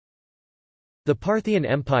The Parthian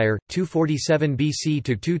Empire, 247 BC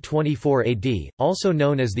to 224 AD, also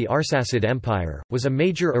known as the Arsacid Empire, was a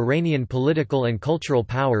major Iranian political and cultural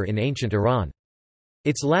power in ancient Iran.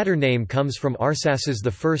 Its latter name comes from Arsaces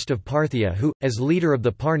I of Parthia who, as leader of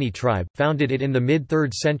the Parni tribe, founded it in the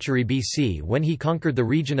mid-3rd century BC when he conquered the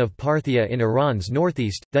region of Parthia in Iran's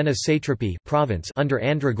northeast, then a satrapy province under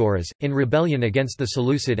Andragoras, in rebellion against the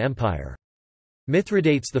Seleucid Empire.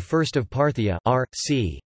 Mithridates I of Parthia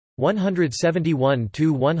r.c.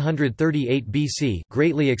 171–138 BC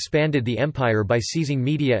greatly expanded the empire by seizing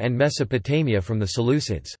Media and Mesopotamia from the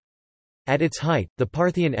Seleucids. At its height, the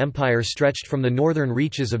Parthian Empire stretched from the northern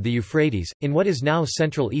reaches of the Euphrates, in what is now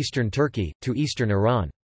central eastern Turkey, to eastern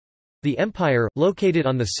Iran. The empire, located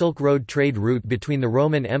on the Silk Road trade route between the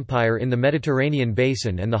Roman Empire in the Mediterranean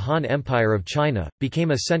basin and the Han Empire of China,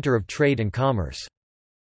 became a center of trade and commerce.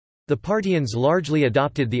 The Parthians largely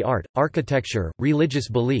adopted the art, architecture, religious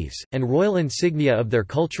beliefs, and royal insignia of their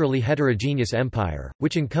culturally heterogeneous empire,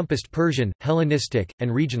 which encompassed Persian, Hellenistic,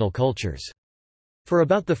 and regional cultures. For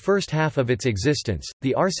about the first half of its existence,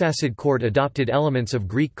 the Arsacid court adopted elements of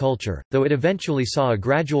Greek culture, though it eventually saw a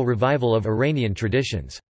gradual revival of Iranian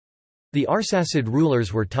traditions. The Arsacid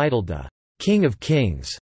rulers were titled the King of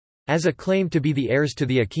Kings, as a claim to be the heirs to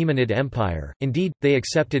the Achaemenid Empire. Indeed, they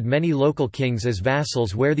accepted many local kings as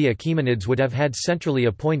vassals where the Achaemenids would have had centrally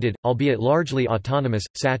appointed, albeit largely autonomous,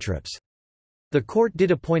 satraps. The court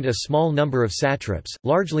did appoint a small number of satraps,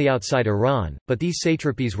 largely outside Iran, but these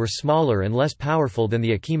satrapies were smaller and less powerful than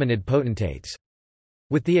the Achaemenid potentates.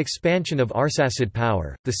 With the expansion of Arsacid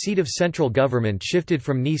power, the seat of central government shifted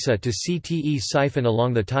from Nisa to Ctesiphon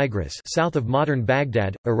along the Tigris, south of modern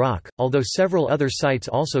Baghdad, Iraq, although several other sites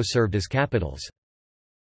also served as capitals.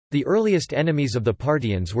 The earliest enemies of the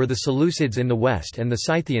Parthians were the Seleucids in the west and the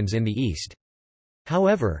Scythians in the east.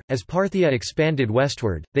 However, as Parthia expanded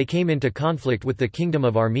westward, they came into conflict with the Kingdom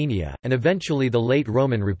of Armenia, and eventually the late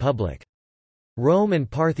Roman Republic. Rome and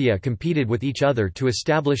Parthia competed with each other to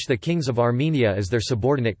establish the kings of Armenia as their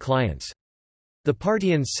subordinate clients. The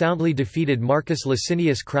Parthians soundly defeated Marcus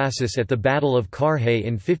Licinius Crassus at the Battle of Carrhae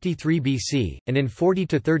in 53 BC, and in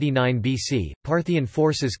 40–39 BC, Parthian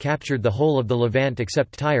forces captured the whole of the Levant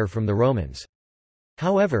except Tyre from the Romans.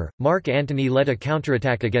 However, Mark Antony led a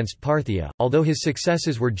counterattack against Parthia, although his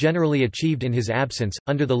successes were generally achieved in his absence,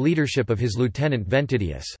 under the leadership of his lieutenant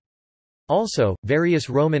Ventidius. Also, various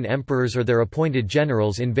Roman emperors or their appointed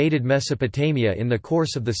generals invaded Mesopotamia in the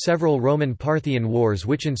course of the several Roman-Parthian wars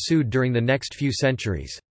which ensued during the next few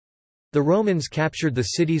centuries. The Romans captured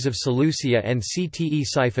the cities of Seleucia and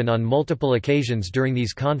Ctesiphon on multiple occasions during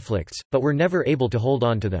these conflicts, but were never able to hold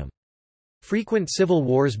on to them. Frequent civil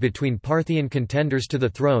wars between Parthian contenders to the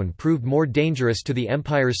throne proved more dangerous to the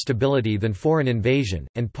empire's stability than foreign invasion,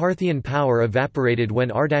 and Parthian power evaporated when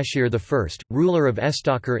Ardashir I, ruler of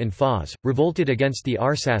Estachur in Fars, revolted against the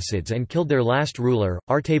Arsacids and killed their last ruler,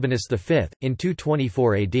 Artabanus V, in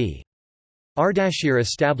 224 AD. Ardashir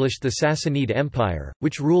established the Sassanid Empire,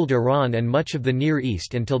 which ruled Iran and much of the Near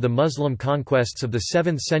East until the Muslim conquests of the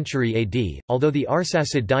 7th century AD. Although the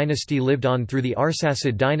Arsacid dynasty lived on through the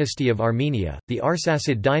Arsacid dynasty of Armenia, the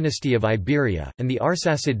Arsacid dynasty of Iberia, and the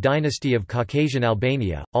Arsacid dynasty of Caucasian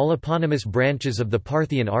Albania, all eponymous branches of the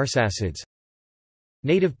Parthian Arsacids.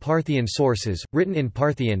 Native Parthian sources, written in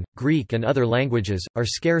Parthian, Greek and other languages, are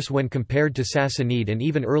scarce when compared to Sassanid and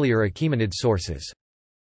even earlier Achaemenid sources.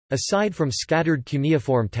 Aside from scattered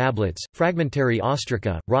cuneiform tablets, fragmentary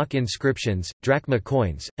ostraca, rock inscriptions, drachma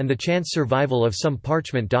coins, and the chance survival of some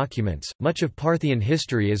parchment documents, much of Parthian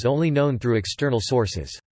history is only known through external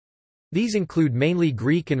sources. These include mainly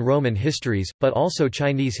Greek and Roman histories, but also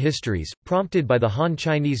Chinese histories, prompted by the Han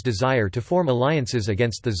Chinese desire to form alliances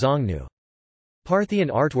against the Xiongnu. Parthian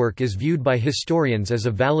artwork is viewed by historians as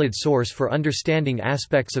a valid source for understanding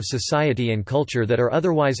aspects of society and culture that are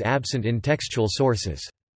otherwise absent in textual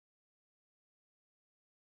sources.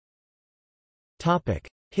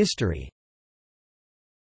 History.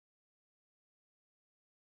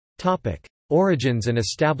 Origins and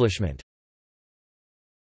establishment.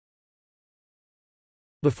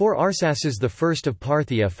 Before Arsaces I of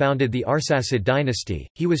Parthia founded the Arsacid dynasty,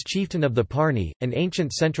 he was chieftain of the Parni, an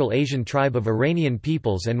ancient Central Asian tribe of Iranian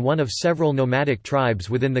peoples and one of several nomadic tribes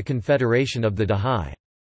within the Confederation of the Dahai.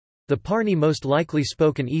 The Parni most likely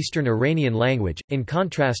spoke an Eastern Iranian language, in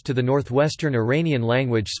contrast to the northwestern Iranian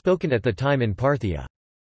language spoken at the time in Parthia.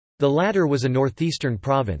 The latter was a northeastern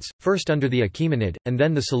province, first under the Achaemenid, and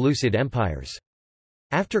then the Seleucid empires.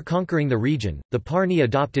 After conquering the region, the Parni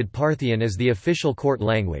adopted Parthian as the official court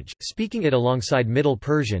language, speaking it alongside Middle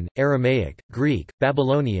Persian, Aramaic, Greek,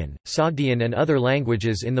 Babylonian, Sogdian and other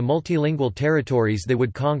languages in the multilingual territories they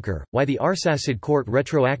would conquer. Why the Arsacid court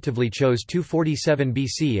retroactively chose 247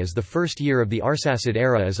 BC as the first year of the Arsacid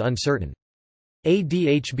era is uncertain.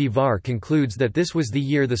 Adh Bivar concludes that this was the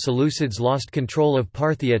year the Seleucids lost control of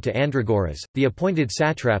Parthia to Andragoras, the appointed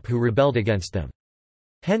satrap who rebelled against them.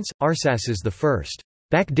 Hence, Arsaces I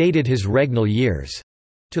backdated his regnal years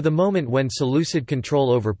to the moment when Seleucid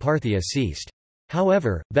control over Parthia ceased.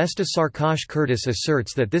 However, Vesta Sarkach Curtis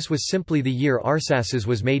asserts that this was simply the year Arsaces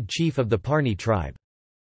was made chief of the Parni tribe.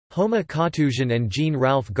 Homa Katusian and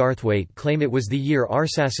Jean-Ralph Garthwaite claim it was the year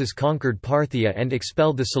Arsaces conquered Parthia and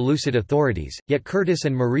expelled the Seleucid authorities, yet Curtis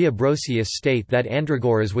and Maria Brosius state that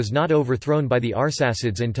Andragoras was not overthrown by the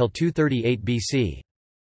Arsacids until 238 BC.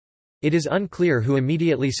 It is unclear who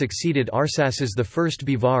immediately succeeded Arsaces I.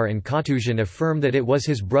 Bivar and Katusian affirm that it was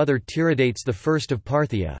his brother Tiridates I of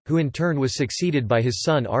Parthia, who in turn was succeeded by his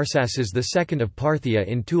son Arsaces II of Parthia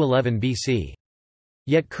in 211 BC.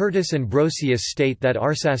 Yet Curtis and Brosius state that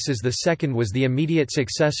Arsaces II was the immediate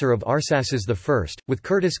successor of Arsaces I, with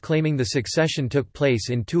Curtis claiming the succession took place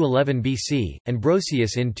in 211 BC, and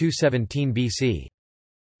Brosius in 217 BC.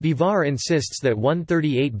 Bivar insists that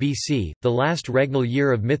 138 BC, the last regnal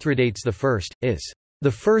year of Mithridates I, is the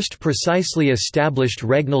first precisely established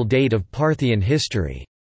regnal date of Parthian history.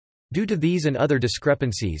 Due to these and other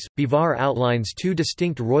discrepancies, Bivar outlines two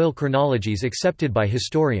distinct royal chronologies accepted by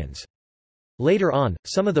historians. Later on,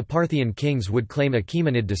 some of the Parthian kings would claim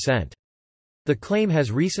Achaemenid descent. The claim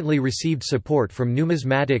has recently received support from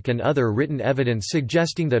numismatic and other written evidence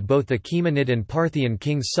suggesting that both Achaemenid and Parthian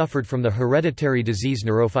kings suffered from the hereditary disease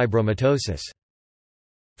neurofibromatosis.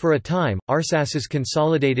 For a time, Arsaces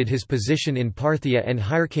consolidated his position in Parthia and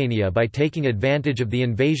Hyrcania by taking advantage of the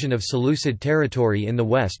invasion of Seleucid territory in the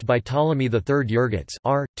west by Ptolemy III Eurgetes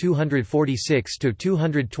r.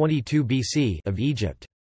 246–222 BC of Egypt.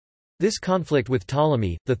 This conflict with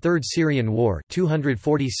Ptolemy, the Third Syrian War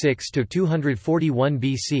 246–241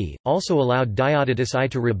 BC, also allowed Diodotus I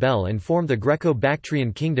to rebel and form the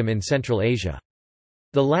Greco-Bactrian kingdom in Central Asia.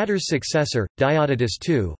 The latter's successor, Diodotus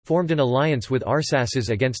II, formed an alliance with Arsaces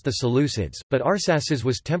against the Seleucids, but Arsaces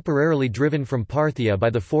was temporarily driven from Parthia by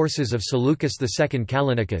the forces of Seleucus II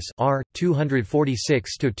Callinicus r.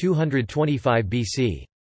 246–225 BC.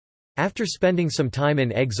 After spending some time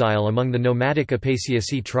in exile among the nomadic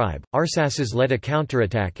Apasiaci tribe, Arsaces led a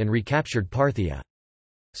counterattack and recaptured Parthia.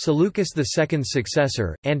 Seleucus II's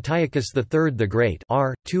successor, Antiochus III the Great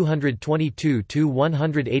r.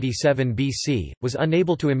 222–187 BC, was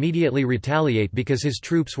unable to immediately retaliate because his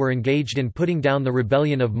troops were engaged in putting down the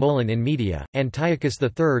rebellion of Molon in Media. Antiochus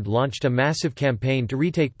III launched a massive campaign to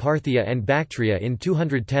retake Parthia and Bactria in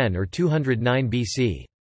 210 or 209 BC.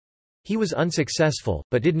 He was unsuccessful,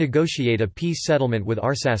 but did negotiate a peace settlement with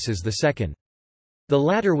Arsaces II. The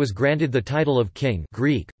latter was granted the title of king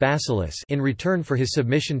Greek, Basileus in return for his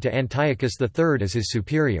submission to Antiochus III as his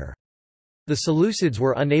superior. The Seleucids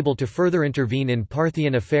were unable to further intervene in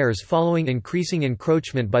Parthian affairs following increasing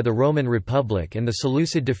encroachment by the Roman Republic and the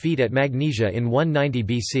Seleucid defeat at Magnesia in 190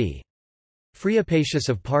 BC. Phreapatius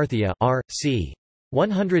of Parthia r.c.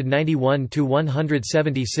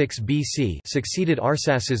 191–176 BC succeeded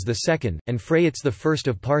Arsaces II, and Phraates I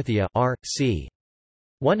of Parthia r.c.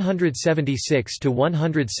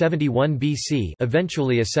 176–171 BC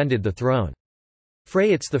eventually ascended the throne.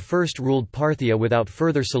 Phraates I ruled Parthia without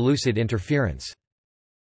further Seleucid interference.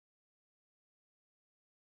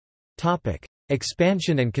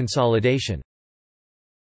 Expansion and consolidation.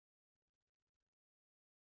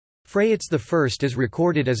 Phraates I is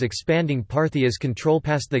recorded as expanding Parthia's control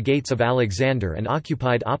past the gates of Alexander and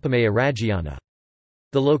occupied Apamea Ragiana.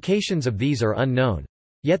 The locations of these are unknown.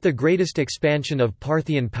 Yet the greatest expansion of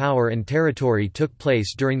Parthian power and territory took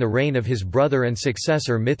place during the reign of his brother and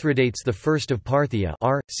successor Mithridates I of Parthia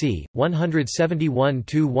r.c.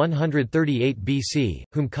 171–138 BC,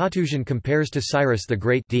 whom Katusian compares to Cyrus the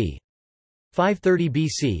Great d. 530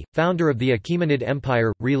 BC, founder of the Achaemenid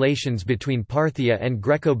Empire. Relations between Parthia and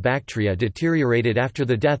Greco-Bactria deteriorated after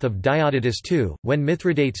the death of Diodotus II, when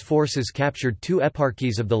Mithridates' forces captured two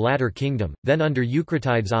eparchies of the latter kingdom, then under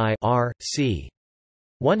Eucratides I r.c.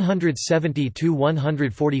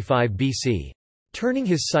 170–145 BC. Turning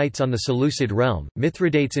his sights on the Seleucid realm,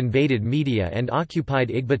 Mithridates invaded Media and occupied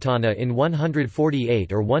Ecbatana in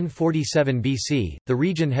 148 or 147 BC. The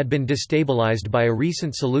region had been destabilized by a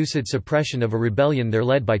recent Seleucid suppression of a rebellion there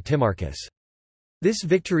led by Timarchus. This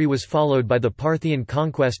victory was followed by the Parthian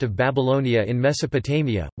conquest of Babylonia in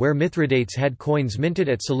Mesopotamia, where Mithridates had coins minted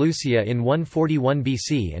at Seleucia in 141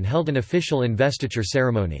 BC and held an official investiture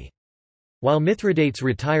ceremony. While Mithridates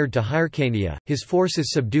retired to Hyrcania, his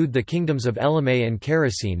forces subdued the kingdoms of Elymais and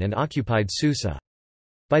Kerosene and occupied Susa.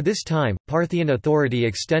 By this time, Parthian authority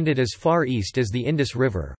extended as far east as the Indus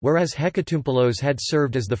River, whereas Hecatompylos had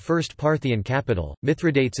served as the first Parthian capital.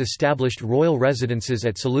 Mithridates established royal residences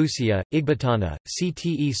at Seleucia, Ecbatana,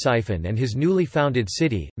 Ctesiphon, and his newly founded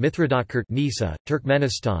city, Mithridatkert Nisa,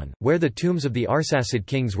 Turkmenistan, where the tombs of the Arsacid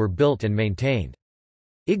kings were built and maintained.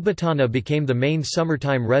 Ecbatana became the main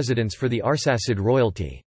summertime residence for the Arsacid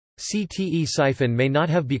royalty. Ctesiphon may not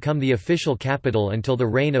have become the official capital until the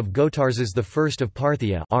reign of Gotarzes I of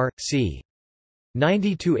Parthia r.c.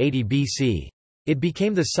 90–80 BC. It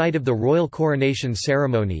became the site of the royal coronation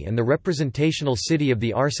ceremony and the representational city of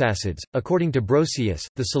the Arsacids. According to Brosius,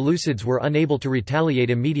 the Seleucids were unable to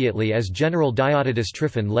retaliate immediately as General Diodotus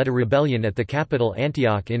Tryphon led a rebellion at the capital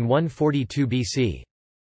Antioch in 142 BC.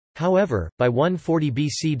 However, by 140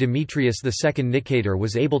 BC Demetrius II Nicator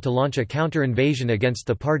was able to launch a counter-invasion against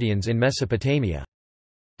the Parthians in Mesopotamia.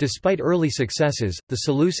 Despite early successes, the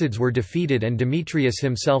Seleucids were defeated and Demetrius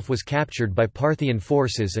himself was captured by Parthian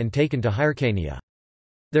forces and taken to Hyrcania.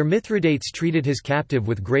 There Mithridates treated his captive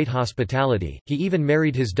with great hospitality, he even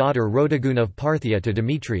married his daughter Rhodigune of Parthia to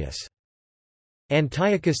Demetrius.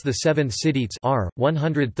 Antiochus VII Sidetes r.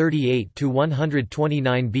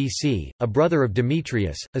 138–129 BC, a brother of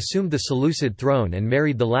Demetrius, assumed the Seleucid throne and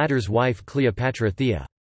married the latter's wife Cleopatra Thea.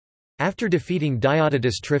 After defeating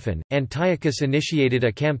Diodotus Tryphon, Antiochus initiated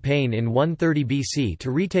a campaign in 130 BC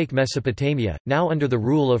to retake Mesopotamia, now under the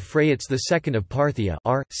rule of Phraates II of Parthia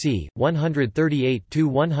r.c.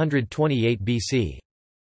 138–128 BC.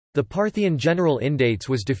 The Parthian general Indates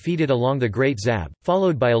was defeated along the Great Zab,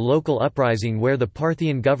 followed by a local uprising where the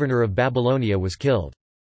Parthian governor of Babylonia was killed.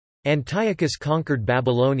 Antiochus conquered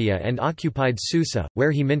Babylonia and occupied Susa,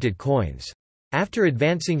 where he minted coins. After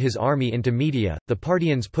advancing his army into Media, the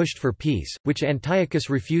Parthians pushed for peace, which Antiochus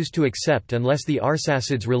refused to accept unless the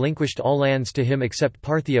Arsacids relinquished all lands to him except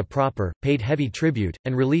Parthia proper, paid heavy tribute,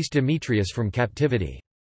 and released Demetrius from captivity.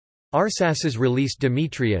 Arsaces released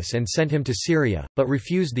Demetrius and sent him to Syria, but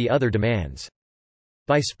refused the other demands.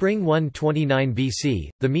 By spring 129 BC,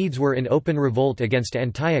 the Medes were in open revolt against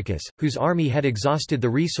Antiochus, whose army had exhausted the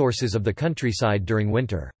resources of the countryside during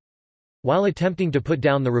winter. While attempting to put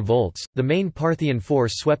down the revolts, the main Parthian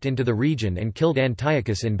force swept into the region and killed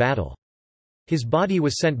Antiochus in battle. His body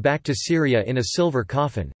was sent back to Syria in a silver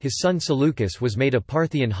coffin, his son Seleucus was made a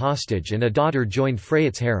Parthian hostage and a daughter joined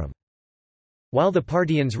Phraates' harem. While the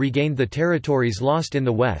Parthians regained the territories lost in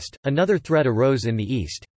the west, another threat arose in the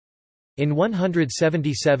east. In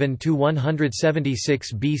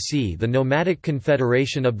 177–176 BC the nomadic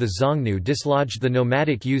confederation of the Xiongnu dislodged the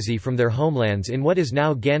nomadic Yuezhi from their homelands in what is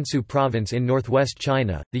now Gansu province in northwest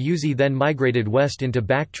China. The Yuezhi then migrated west into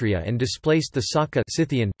Bactria and displaced the Saka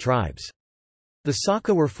Scythian tribes. The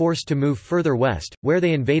Saka were forced to move further west, where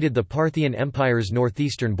they invaded the Parthian Empire's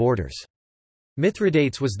northeastern borders.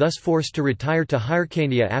 Mithridates was thus forced to retire to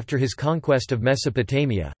Hyrcania after his conquest of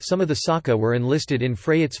Mesopotamia. Some of the Saka were enlisted in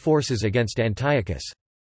Phraates' forces against Antiochus.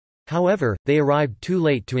 However, they arrived too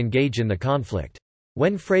late to engage in the conflict.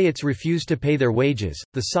 When Phraates refused to pay their wages,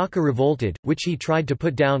 the Saka revolted, which he tried to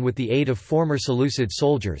put down with the aid of former Seleucid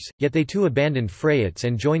soldiers, yet they too abandoned Phraates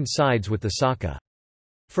and joined sides with the Saka.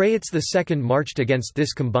 Phraates II marched against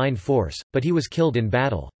this combined force, but he was killed in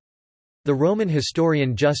battle. The Roman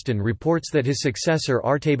historian Justin reports that his successor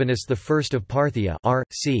Artabanus I of Parthia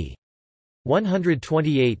r.c.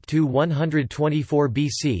 128–124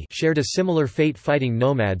 BC shared a similar fate fighting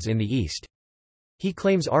nomads in the east. He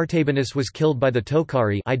claims Artabanus was killed by the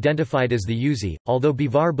Tokhari identified as the Yuezhi, although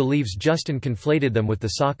Bivar believes Justin conflated them with the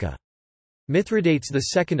Saka. Mithridates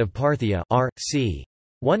II of Parthia r.c.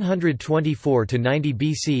 124–90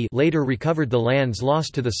 BC later recovered the lands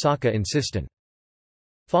lost to the Saka in Sistan.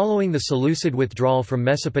 Following the Seleucid withdrawal from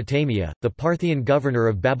Mesopotamia, the Parthian governor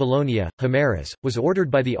of Babylonia, Himaris, was ordered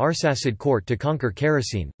by the Arsacid court to conquer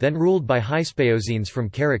Kerosene, then ruled by Hyspaosines from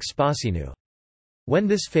Charax-Spasinu. When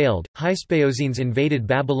this failed, Hyspaosines invaded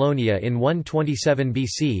Babylonia in 127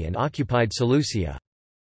 BC and occupied Seleucia.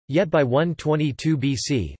 Yet by 122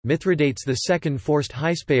 BC, Mithridates II forced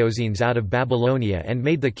Hyspaosines out of Babylonia and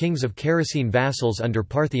made the kings of Kerosene vassals under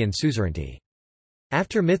Parthian suzerainty.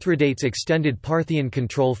 After Mithridates extended Parthian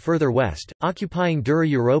control further west, occupying Dura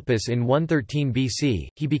Europus in 113 BC,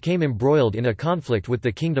 he became embroiled in a conflict with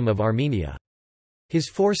the Kingdom of Armenia. His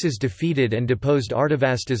forces defeated and deposed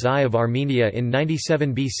Artavasdes I of Armenia in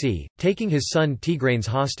 97 BC, taking his son Tigranes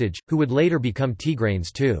hostage, who would later become Tigranes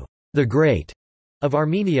II, the Great, of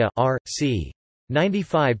Armenia r.c.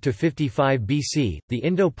 95–55 BC. The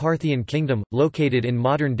Indo-Parthian kingdom, located in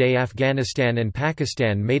modern-day Afghanistan and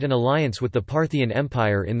Pakistan, made an alliance with the Parthian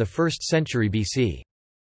Empire in the 1st century BC.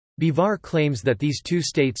 Bivar claims that these two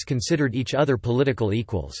states considered each other political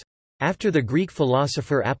equals. After the Greek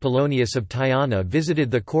philosopher Apollonius of Tyana visited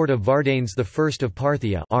the court of Vardanes I of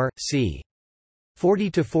Parthia r.c.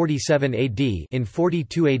 40–47 AD, in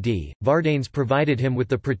 42 AD, Vardanes provided him with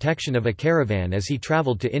the protection of a caravan as he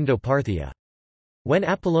travelled to Indo-Parthia. When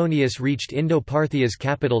Apollonius reached Indo-Parthia's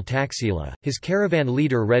capital Taxila, his caravan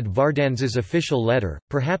leader read Vardanes's official letter,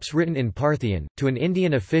 perhaps written in Parthian, to an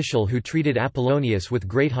Indian official who treated Apollonius with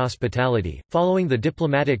great hospitality. Following the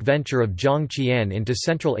diplomatic venture of Zhang Qian into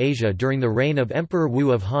Central Asia during the reign of Emperor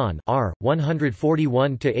Wu of Han r.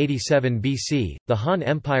 141–87 BC, the Han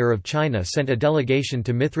Empire of China sent a delegation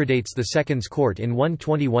to Mithridates II's court in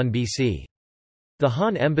 121 BC. The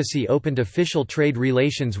Han embassy opened official trade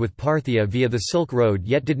relations with Parthia via the Silk Road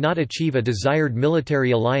yet did not achieve a desired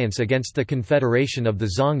military alliance against the Confederation of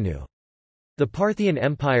the Xiongnu. The Parthian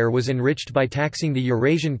Empire was enriched by taxing the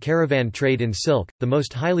Eurasian caravan trade in silk, the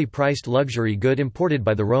most highly priced luxury good imported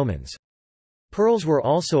by the Romans. Pearls were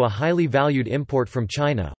also a highly valued import from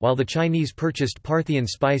China, while the Chinese purchased Parthian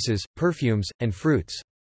spices, perfumes, and fruits.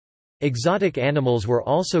 Exotic animals were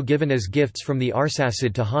also given as gifts from the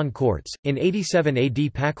Arsacid to Han courts. In 87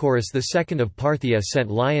 AD, Pacorus II of Parthia sent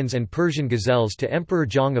lions and Persian gazelles to Emperor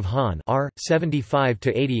Zhang of Han r.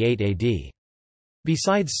 75–88 AD.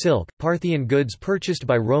 Besides silk, Parthian goods purchased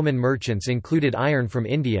by Roman merchants included iron from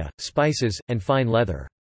India, spices, and fine leather.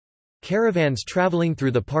 Caravans traveling through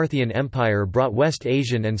the Parthian Empire brought West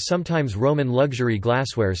Asian and sometimes Roman luxury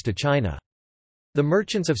glasswares to China. The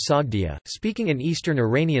merchants of Sogdia, speaking an Eastern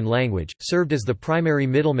Iranian language, served as the primary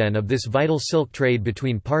middlemen of this vital silk trade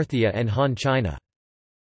between Parthia and Han China.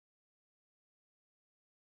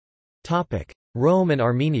 Rome and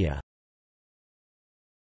Armenia.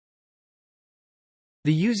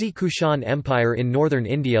 The Yuzi-Kushan Empire in northern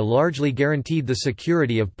India largely guaranteed the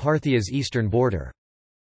security of Parthia's eastern border.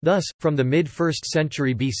 Thus, from the mid-1st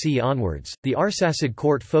century BC onwards, the Arsacid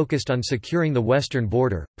court focused on securing the western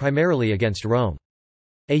border, primarily against Rome.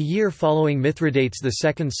 A year following Mithridates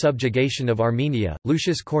II's subjugation of Armenia,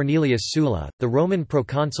 Lucius Cornelius Sulla, the Roman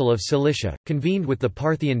proconsul of Cilicia, convened with the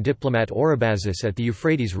Parthian diplomat Oribazes at the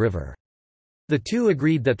Euphrates River. The two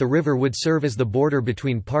agreed that the river would serve as the border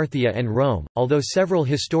between Parthia and Rome, although several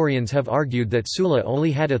historians have argued that Sulla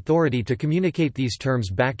only had authority to communicate these terms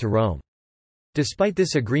back to Rome. Despite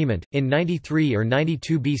this agreement, in 93 or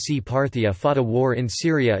 92 BC Parthia fought a war in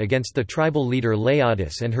Syria against the tribal leader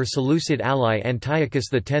Laodice and her Seleucid ally Antiochus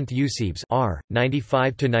X Eusebes r.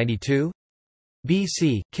 95–92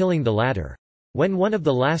 BC, killing the latter. When one of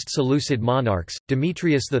the last Seleucid monarchs,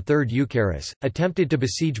 Demetrius III Eucharis, attempted to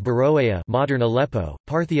besiege Beroea, modern Aleppo,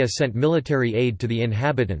 Parthia sent military aid to the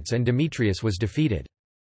inhabitants and Demetrius was defeated.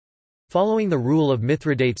 Following the rule of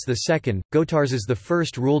Mithridates II, Gotarzes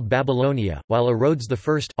I ruled Babylonia, while Orodes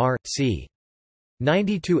I r.c.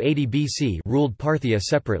 90–80 BC ruled Parthia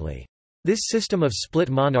separately. This system of split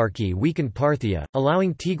monarchy weakened Parthia,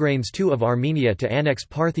 allowing Tigranes II of Armenia to annex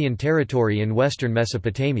Parthian territory in western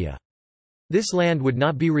Mesopotamia. This land would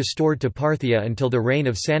not be restored to Parthia until the reign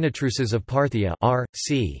of Sanitruses of Parthia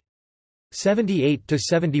r.c.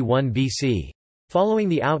 78–71 BC. Following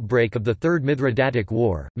the outbreak of the Third Mithridatic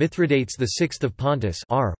War, Mithridates VI of Pontus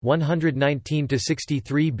r. 119–63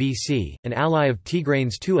 BC, an ally of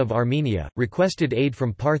Tigranes II of Armenia, requested aid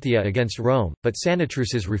from Parthia against Rome, but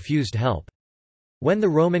Sanitruses refused help. When the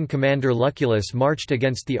Roman commander Lucullus marched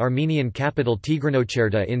against the Armenian capital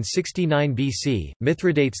Tigranocerta in 69 BC,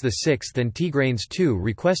 Mithridates VI and Tigranes II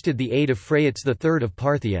requested the aid of Phraates III of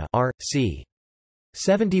Parthia r. c.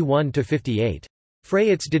 71–58.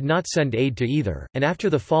 Phraates did not send aid to either, and after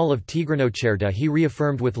the fall of Tigranocerta he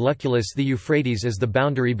reaffirmed with Lucullus the Euphrates as the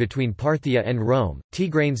boundary between Parthia and Rome.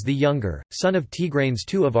 Tigranes the Younger, son of Tigranes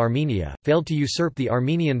II of Armenia, failed to usurp the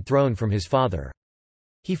Armenian throne from his father.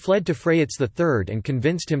 He fled to Phraates III and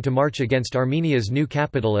convinced him to march against Armenia's new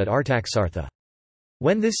capital at Artaxartha.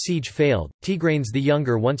 When this siege failed, Tigranes the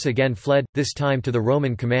Younger once again fled, this time to the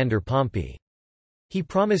Roman commander Pompey. He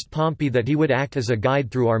promised Pompey that he would act as a guide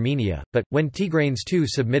through Armenia, but, when Tigranes II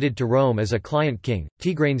submitted to Rome as a client king,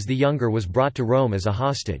 Tigranes the Younger was brought to Rome as a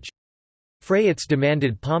hostage. Phraates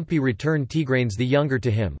demanded Pompey return Tigranes the Younger to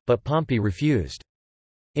him, but Pompey refused.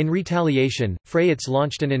 In retaliation, Phraates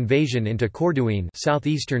launched an invasion into Corduene,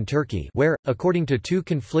 southeastern Turkey, where, according to two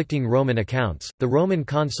conflicting Roman accounts, the Roman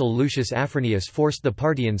consul Lucius Afranius forced the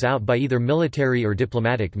Parthians out by either military or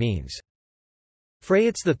diplomatic means.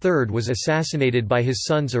 Phraates III was assassinated by his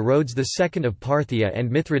sons Orodes II of Parthia and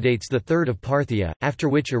Mithridates III of Parthia, after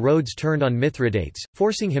which Orodes turned on Mithridates,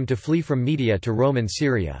 forcing him to flee from Media to Roman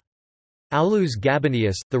Syria. Aulus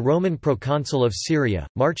Gabinius, the Roman proconsul of Syria,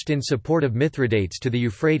 marched in support of Mithridates to the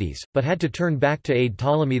Euphrates, but had to turn back to aid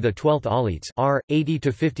Ptolemy XII Auletes r.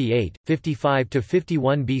 80–58,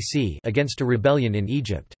 55–51 BC against a rebellion in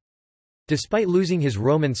Egypt. Despite losing his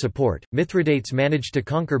Roman support, Mithridates managed to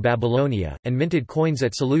conquer Babylonia, and minted coins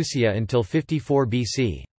at Seleucia until 54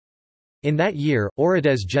 BC. In that year,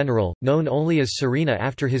 Orodes' general, known only as Serena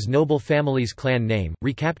after his noble family's clan name,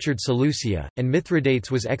 recaptured Seleucia, and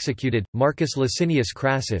Mithridates was executed. Marcus Licinius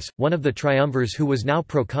Crassus, one of the triumvirs who was now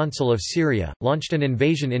proconsul of Syria, launched an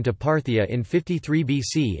invasion into Parthia in 53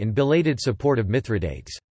 BC in belated support of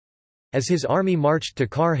Mithridates. As his army marched to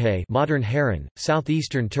Karhay, modern Harran,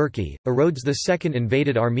 southeastern Turkey, Orodes II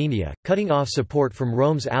invaded Armenia, cutting off support from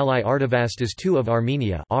Rome's ally Artavasdes II of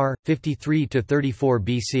Armenia r. 53–34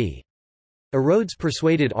 BC. Orodes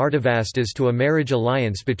persuaded Artavasdes to a marriage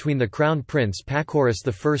alliance between the crown prince Pacorus I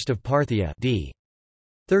of Parthia d.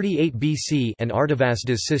 38 BC and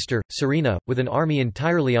Artavasdes' sister, Serena, with an army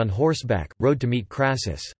entirely on horseback, rode to meet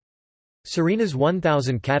Crassus. Serena's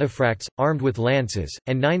 1,000 cataphracts, armed with lances,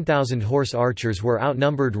 and 9,000 horse archers were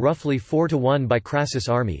outnumbered roughly 4–1 by Crassus'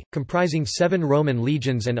 army, comprising 7 Roman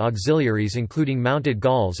legions and auxiliaries including mounted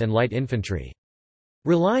Gauls and light infantry.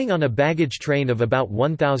 Relying on a baggage train of about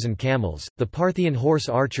 1,000 camels, the Parthian horse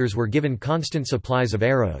archers were given constant supplies of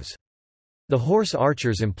arrows. The horse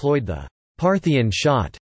archers employed the Parthian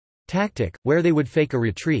shot tactic, where they would fake a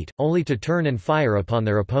retreat, only to turn and fire upon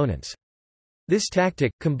their opponents. This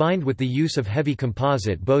tactic, combined with the use of heavy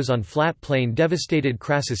composite bows on flat plain, devastated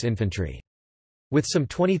Crassus' infantry. With some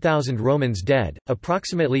 20,000 Romans dead,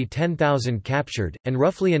 approximately 10,000 captured, and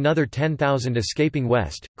roughly another 10,000 escaping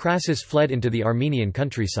west, Crassus fled into the Armenian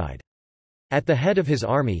countryside. At the head of his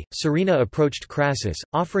army, Serena approached Crassus,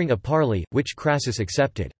 offering a parley, which Crassus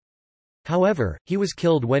accepted. However, he was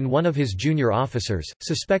killed when one of his junior officers,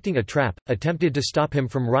 suspecting a trap, attempted to stop him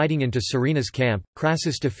from riding into Serena's camp.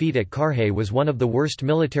 Crassus' defeat at Karhay was one of the worst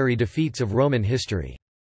military defeats of Roman history.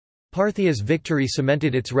 Parthia's victory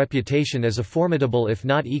cemented its reputation as a formidable if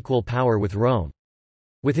not equal power with Rome.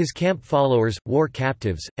 With his camp followers, war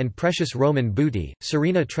captives, and precious Roman booty,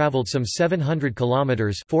 Serena traveled some 700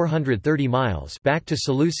 kilometers (430 miles) back to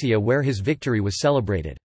Seleucia where his victory was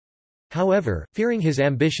celebrated. However, fearing his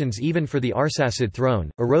ambitions even for the Arsacid throne,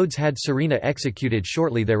 Orodes had Serena executed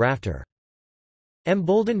shortly thereafter.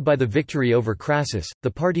 Emboldened by the victory over Crassus,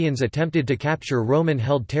 the Parthians attempted to capture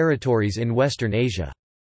Roman-held territories in western Asia.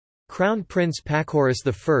 Crown Prince Pacorus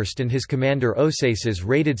I and his commander Osaces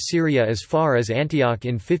raided Syria as far as Antioch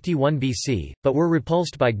in 51 BC, but were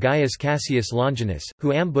repulsed by Gaius Cassius Longinus,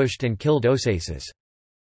 who ambushed and killed Osaces.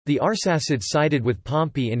 The Arsacids sided with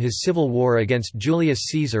Pompey in his civil war against Julius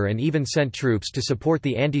Caesar and even sent troops to support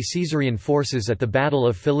the anti-Caesarian forces at the Battle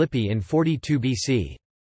of Philippi in 42 BC.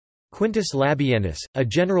 Quintus Labienus, a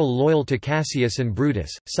general loyal to Cassius and Brutus,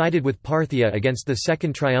 sided with Parthia against the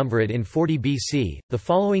Second Triumvirate in 40 BC. The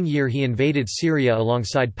following year he invaded Syria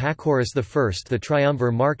alongside Pacorus I. The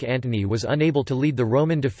triumvir Mark Antony was unable to lead the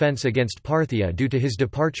Roman defence against Parthia due to his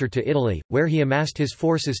departure to Italy, where he amassed his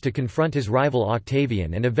forces to confront his rival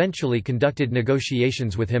Octavian and eventually conducted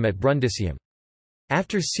negotiations with him at Brundisium.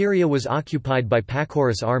 After Syria was occupied by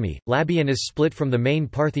Pacorus' army, Labienus split from the main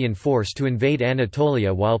Parthian force to invade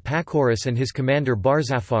Anatolia while Pacorus and his commander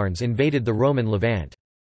Barzapharnes invaded the Roman Levant.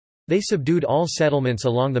 They subdued all settlements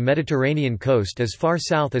along the Mediterranean coast as far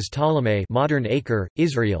south as Ptolemais, modern Acre,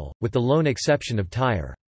 Israel, with the lone exception of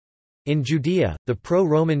Tyre. In Judea, the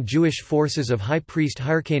pro-Roman Jewish forces of high priest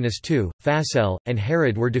Hyrcanus II, Phasael, and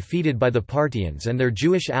Herod were defeated by the Parthians and their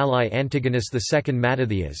Jewish ally Antigonus II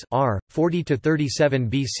Mattathias r. 40–37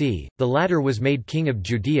 BC. The latter was made king of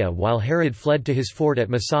Judea while Herod fled to his fort at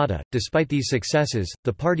Masada. Despite these successes,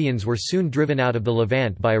 the Parthians were soon driven out of the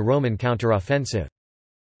Levant by a Roman counteroffensive.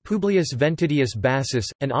 Publius Ventidius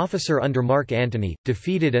Bassus, an officer under Mark Antony,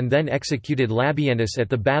 defeated and then executed Labienus at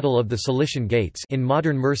the Battle of the Cilician Gates in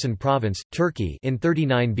modern Mersin province, Turkey in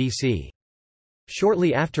 39 BC.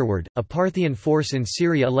 Shortly afterward, a Parthian force in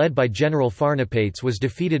Syria led by General Pharnapates was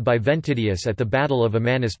defeated by Ventidius at the Battle of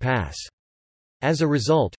Amanus Pass. As a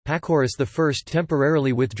result, Pacorus I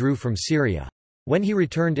temporarily withdrew from Syria. When he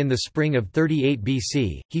returned in the spring of 38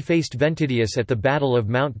 BC, he faced Ventidius at the Battle of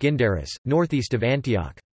Mount Gindaris, northeast of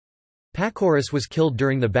Antioch. Pacorus was killed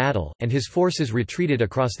during the battle, and his forces retreated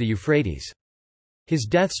across the Euphrates. His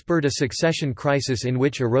death spurred a succession crisis in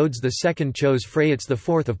which Herodes II chose Phraates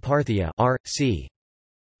IV of Parthia r.c.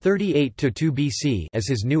 38–2 BC as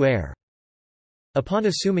his new heir. Upon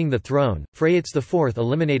assuming the throne, Phraates IV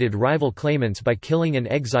eliminated rival claimants by killing and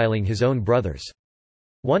exiling his own brothers.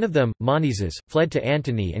 One of them, Monises, fled to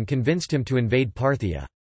Antony and convinced him to invade Parthia.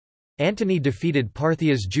 Antony defeated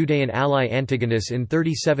Parthia's Judean ally Antigonus in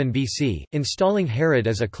 37 BC, installing Herod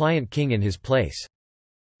as a client king in his place.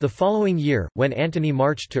 The following year, when Antony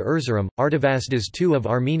marched to Erzurum, Artavasdes II of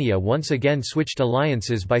Armenia once again switched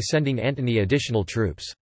alliances by sending Antony additional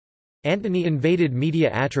troops. Antony invaded Media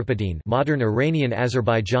Atropatene, modern Iranian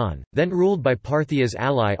Azerbaijan, then ruled by Parthia's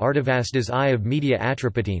ally Artavasdes I of Media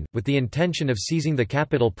Atropatene, with the intention of seizing the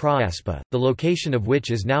capital Prahaspa, the location of which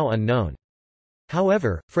is now unknown.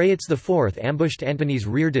 However, Phraates IV ambushed Antony's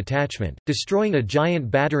rear detachment, destroying a giant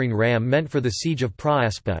battering ram meant for the siege of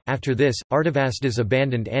Prahaspa. After this, Artavasdes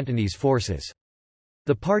abandoned Antony's forces.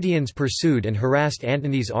 The Parthians pursued and harassed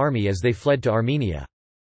Antony's army as they fled to Armenia.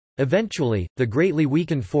 Eventually, the greatly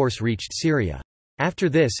weakened force reached Syria. After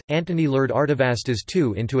this, Antony lured Artavasdes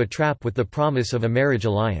II into a trap with the promise of a marriage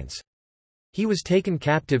alliance. He was taken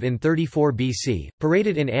captive in 34 BC,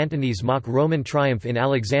 paraded in Antony's mock Roman triumph in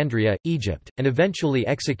Alexandria, Egypt, and eventually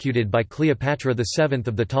executed by Cleopatra VII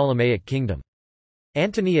of the Ptolemaic kingdom.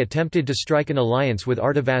 Antony attempted to strike an alliance with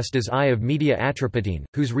Artavasdes I of Media Atropatene,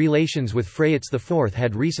 whose relations with Phraates IV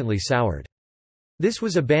had recently soured. This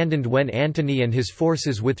was abandoned when Antony and his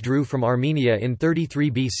forces withdrew from Armenia in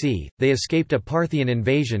 33 BC. They escaped a Parthian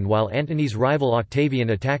invasion while Antony's rival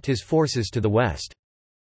Octavian attacked his forces to the west.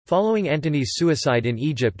 Following Antony's suicide in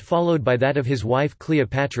Egypt followed by that of his wife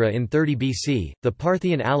Cleopatra in 30 BC, the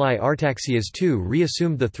Parthian ally Artaxias II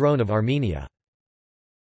reassumed the throne of Armenia.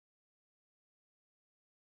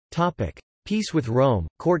 Peace with Rome,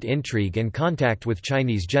 court intrigue and contact with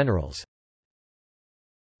Chinese generals.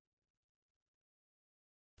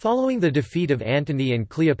 Following the defeat of Antony and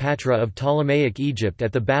Cleopatra of Ptolemaic Egypt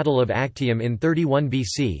at the Battle of Actium in 31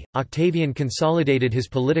 BC, Octavian consolidated his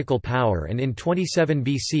political power and in 27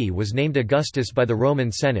 BC was named Augustus by the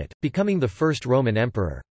Roman Senate, becoming the first Roman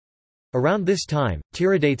emperor. Around this time,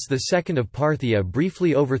 Tiridates II of Parthia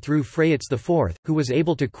briefly overthrew Phraates IV, who was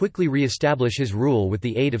able to quickly re-establish his rule with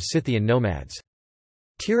the aid of Scythian nomads.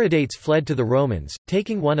 Tiridates fled to the Romans,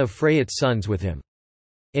 taking one of Phraates' sons with him.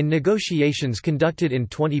 In negotiations conducted in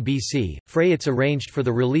 20 BC, Phraates arranged for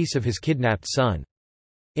the release of his kidnapped son.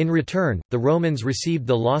 In return, the Romans received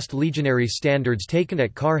the lost legionary standards taken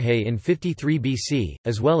at Carrhae in 53 BC,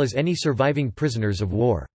 as well as any surviving prisoners of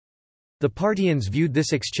war. The Parthians viewed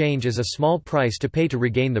this exchange as a small price to pay to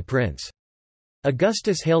regain the prince.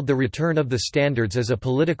 Augustus hailed the return of the standards as a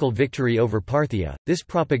political victory over Parthia. This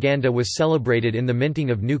propaganda was celebrated in the minting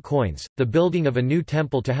of new coins, the building of a new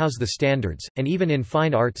temple to house the standards, and even in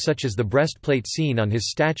fine art such as the breastplate seen on his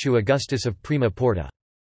statue Augustus of Prima Porta.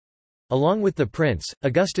 Along with the prince,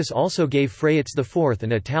 Augustus also gave Phraates IV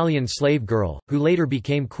an Italian slave girl, who later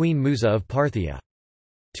became Queen Musa of Parthia.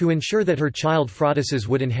 To ensure that her child Phraataces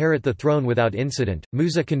would inherit the throne without incident,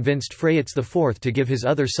 Musa convinced Phraates IV to give his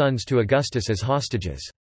other sons to Augustus as hostages.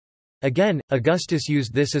 Again, Augustus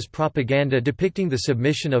used this as propaganda depicting the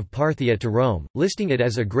submission of Parthia to Rome, listing it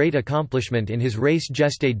as a great accomplishment in his Res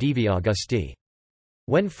Gestae Divi Augusti.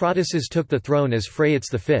 When Phraataces took the throne as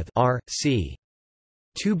Phraates V r.c.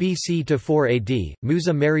 2 BC to 4 AD,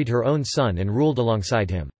 Musa married her own son and ruled alongside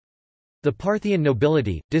him. The Parthian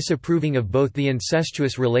nobility, disapproving of both the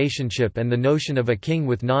incestuous relationship and the notion of a king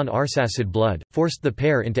with non-Arsacid blood, forced the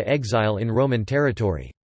pair into exile in Roman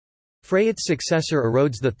territory. Phraates' successor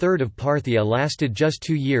Herodes III of Parthia lasted just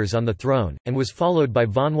 2 years on the throne, and was followed by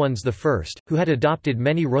Vonones I, who had adopted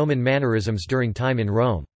many Roman mannerisms during time in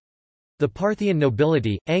Rome. The Parthian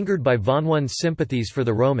nobility, angered by Vonones' sympathies for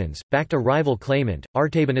the Romans, backed a rival claimant,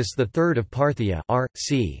 Artabanus III of Parthia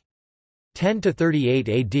r.c. 10–38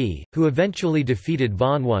 AD, who eventually defeated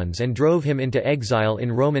Vonones and drove him into exile in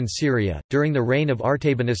Roman Syria. During the reign of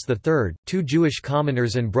Artabanus III, 2 Jewish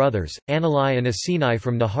commoners and brothers, Anali and Asinai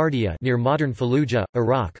from Nehardea near modern Fallujah,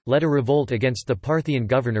 Iraq, led a revolt against the Parthian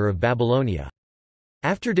governor of Babylonia.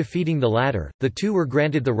 After defeating the latter, the two were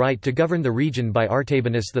granted the right to govern the region by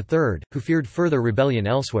Artabanus III, who feared further rebellion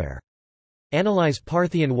elsewhere. Anali's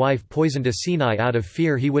Parthian wife poisoned Asinai out of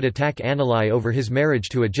fear he would attack Anali over his marriage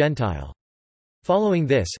to a Gentile. Following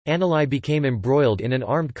this, Anali became embroiled in an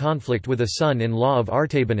armed conflict with a son-in-law of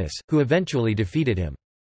Artabanus, who eventually defeated him.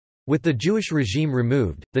 With the Jewish regime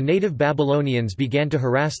removed, the native Babylonians began to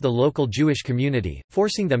harass the local Jewish community,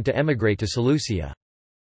 forcing them to emigrate to Seleucia.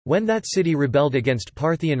 When that city rebelled against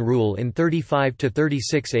Parthian rule in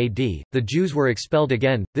 35–36 AD, the Jews were expelled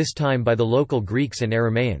again, this time by the local Greeks and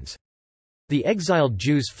Aramaeans. The exiled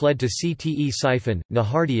Jews fled to Ctesiphon,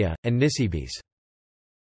 Nehardea, and Nisibis.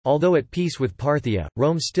 Although at peace with Parthia,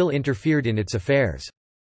 Rome still interfered in its affairs.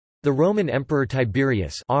 The Roman Emperor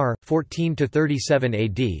Tiberius R. 14–37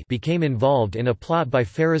 AD became involved in a plot by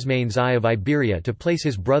Pharasmanes I of Iberia to place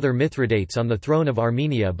his brother Mithridates on the throne of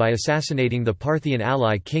Armenia by assassinating the Parthian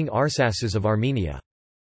ally King Arsaces of Armenia.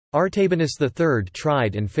 Artabanus III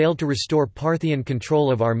tried and failed to restore Parthian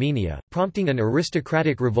control of Armenia, prompting an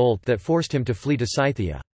aristocratic revolt that forced him to flee to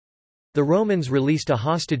Scythia. The Romans released a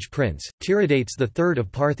hostage prince, Tiridates III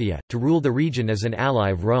of Parthia, to rule the region as an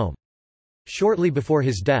ally of Rome. Shortly before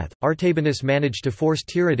his death, Artabanus managed to force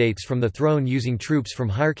Tiridates from the throne using troops from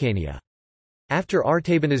Hyrcania. After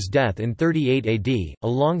Artabanus' death in 38 AD, a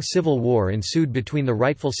long civil war ensued between the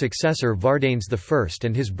rightful successor Vardanes I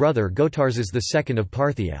and his brother Gotarzes II of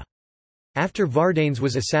Parthia. After Vardanes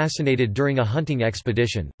was assassinated during a hunting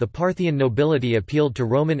expedition, the Parthian nobility appealed to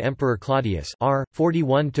Roman Emperor Claudius R.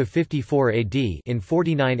 41–54 AD in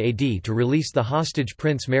 49 AD to release the hostage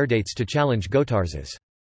prince Merdates to challenge Gotarzes.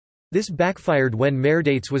 This backfired when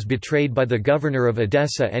Merdates was betrayed by the governor of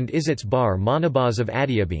Edessa and Izits Bar Monobaz of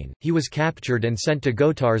Adiabene. He was captured and sent to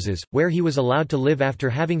Gotarzes, where he was allowed to live after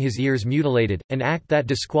having his ears mutilated, an act that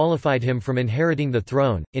disqualified him from inheriting the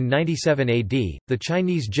throne. In 97 AD, the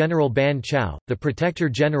Chinese general Ban Chao, the protector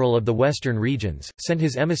general of the western regions, sent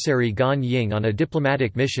his emissary Gan Ying on a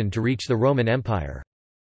diplomatic mission to reach the Roman Empire.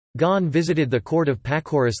 Gan visited the court of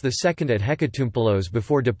Pacorus II at Hecatompylos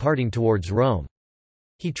before departing towards Rome.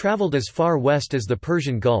 He traveled as far west as the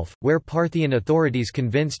Persian Gulf, where Parthian authorities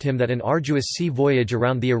convinced him that an arduous sea voyage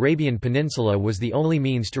around the Arabian Peninsula was the only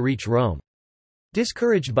means to reach Rome.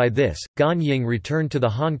 Discouraged by this, Gan Ying returned to the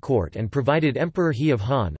Han court and provided Emperor He of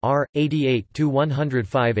Han R.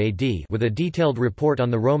 88–105 AD with a detailed report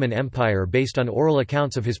on the Roman Empire based on oral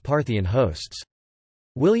accounts of his Parthian hosts.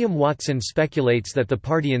 William Watson speculates that the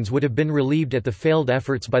Parthians would have been relieved at the failed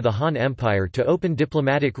efforts by the Han Empire to open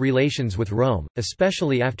diplomatic relations with Rome,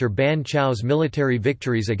 especially after Ban Chao's military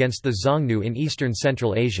victories against the Xiongnu in eastern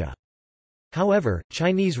Central Asia. However,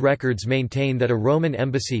 Chinese records maintain that a Roman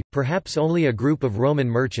embassy, perhaps only a group of Roman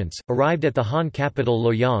merchants, arrived at the Han capital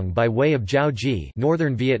Loyang by way of Jiaoji,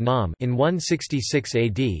 northern Vietnam, in 166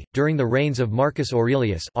 AD, during the reigns of Marcus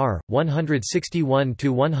Aurelius R.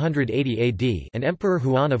 161–180 AD and Emperor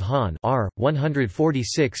Huan of Han R.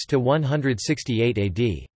 146–168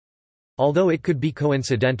 AD. Although it could be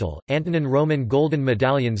coincidental, Antonine Roman golden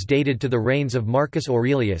medallions dated to the reigns of Marcus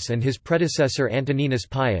Aurelius and his predecessor Antoninus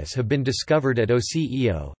Pius have been discovered at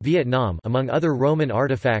Oceo, Vietnam among other Roman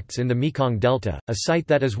artifacts in the Mekong Delta, a site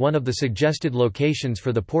that is one of the suggested locations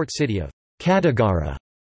for the port city of Katagara,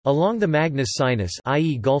 along the Magnus Sinus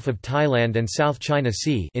i.e. Gulf of Thailand and South China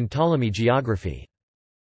Sea in Ptolemy geography.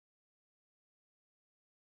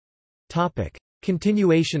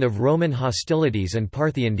 Continuation of Roman hostilities and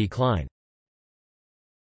Parthian decline.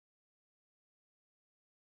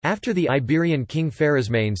 After the Iberian king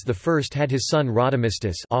Pharasmanes I had his son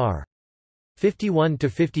Rhodamistus R.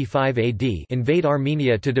 51–55 AD invade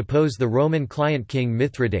Armenia to depose the Roman client king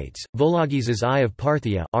Mithridates, Vologeses I of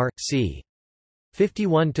Parthia R. c.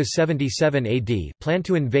 51–77 AD planned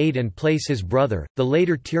to invade and place his brother, the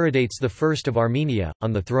later Tiridates I of Armenia,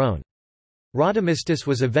 on the throne. Rhodamistus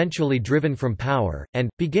was eventually driven from power, and,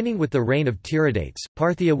 beginning with the reign of Tiridates,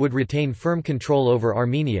 Parthia would retain firm control over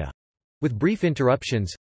Armenia—with brief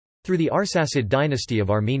interruptions—through the Arsacid dynasty of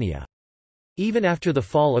Armenia. Even after the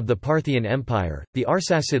fall of the Parthian Empire, the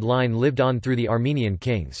Arsacid line lived on through the Armenian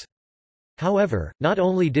kings. However, not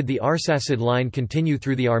only did the Arsacid line continue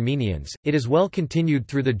through the Armenians, it as well continued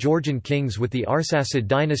through the Georgian kings with the Arsacid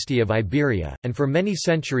dynasty of Iberia, and for many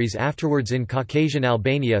centuries afterwards in Caucasian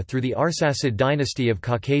Albania through the Arsacid dynasty of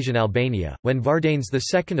Caucasian Albania. When Vardanes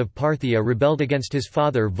II of Parthia rebelled against his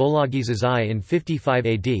father Vologeses I in 55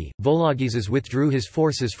 AD, Vologeses withdrew his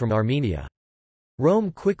forces from Armenia. Rome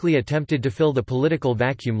quickly attempted to fill the political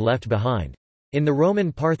vacuum left behind. In the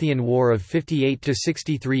Roman-Parthian War of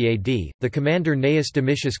 58–63 AD, the commander Gnaeus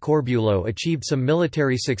Domitius Corbulo achieved some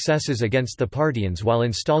military successes against the Parthians while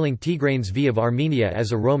installing Tigranes V of Armenia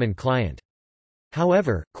as a Roman client.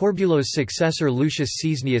 However, Corbulo's successor Lucius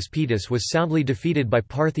Caesnius Paetus was soundly defeated by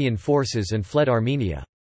Parthian forces and fled Armenia.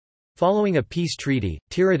 Following a peace treaty,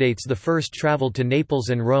 Tiridates I travelled to Naples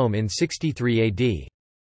and Rome in 63 AD.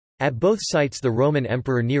 At both sites the Roman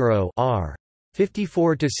Emperor Nero R.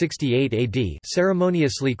 54–68 AD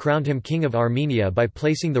ceremoniously crowned him king of Armenia by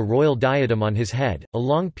placing the royal diadem on his head. A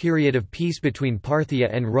long period of peace between Parthia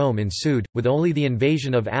and Rome ensued, with only the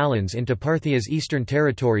invasion of Alans into Parthia's eastern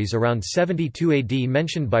territories around 72 AD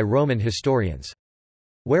mentioned by Roman historians.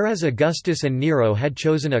 Whereas Augustus and Nero had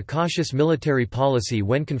chosen a cautious military policy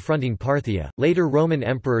when confronting Parthia, later Roman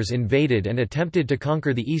emperors invaded and attempted to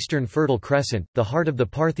conquer the eastern Fertile Crescent, the heart of the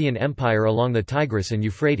Parthian Empire along the Tigris and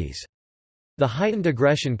Euphrates. The heightened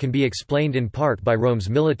aggression can be explained in part by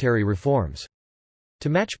Rome's military reforms. To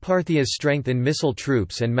match Parthia's strength in missile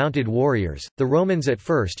troops and mounted warriors, the Romans at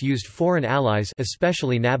first used foreign allies,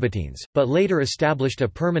 especially Nabateans, but later established a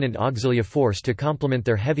permanent auxilia force to complement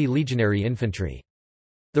their heavy legionary infantry.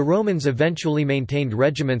 The Romans eventually maintained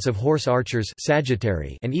regiments of horse archers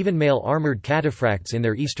Sagittarii and even male armoured cataphracts in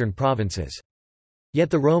their eastern provinces. Yet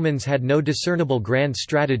the Romans had no discernible grand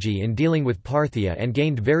strategy in dealing with Parthia and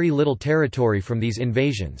gained very little territory from these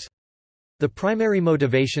invasions. The primary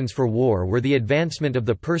motivations for war were the advancement of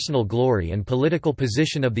the personal glory and political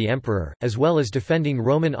position of the emperor, as well as defending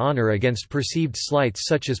Roman honor against perceived slights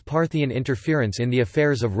such as Parthian interference in the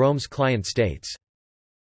affairs of Rome's client states.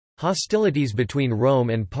 Hostilities between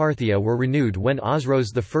Rome and Parthia were renewed when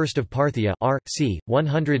Osroes I of Parthia c.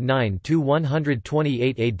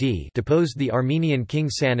 109–128 AD deposed the Armenian king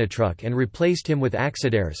Sanatruk and replaced him with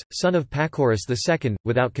Axidares, son of Pacorus II,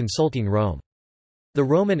 without consulting Rome. The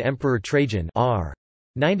Roman Emperor Trajan r.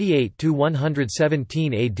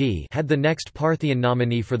 98–117 AD had the next Parthian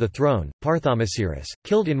nominee for the throne, Parthomasiris,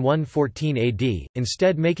 killed in 114 AD,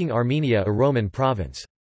 instead making Armenia a Roman province.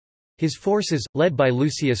 His forces, led by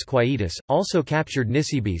Lucius Quietus, also captured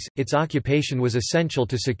Nisibis. Its occupation was essential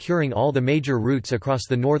to securing all the major routes across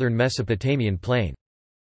the northern Mesopotamian plain.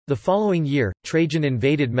 The following year, Trajan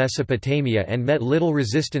invaded Mesopotamia and met little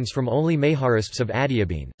resistance from only Maharisps of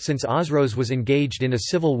Adiabene, since Osroes was engaged in a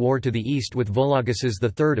civil war to the east with Vologases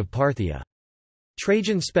III of Parthia.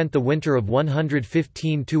 Trajan spent the winter of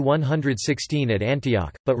 115–116 at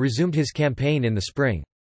Antioch, but resumed his campaign in the spring.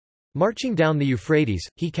 Marching down the Euphrates,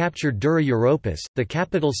 he captured Dura Europus, the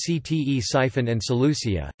capital Ctesiphon and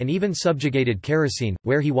Seleucia, and even subjugated Kerosene,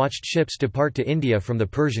 where he watched ships depart to India from the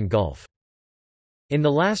Persian Gulf. In the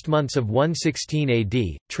last months of 116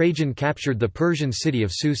 AD, Trajan captured the Persian city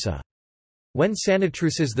of Susa. When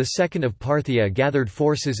Sanitruses II of Parthia gathered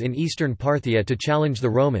forces in eastern Parthia to challenge the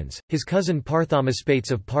Romans, his cousin Parthomaspates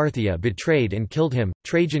of Parthia betrayed and killed him.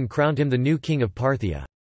 Trajan crowned him the new king of Parthia.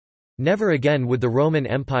 Never again would the Roman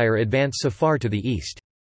Empire advance so far to the east.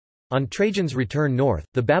 On Trajan's return north,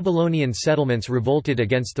 the Babylonian settlements revolted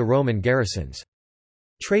against the Roman garrisons.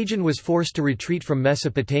 Trajan was forced to retreat from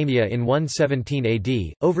Mesopotamia in 117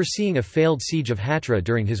 AD, overseeing a failed siege of Hatra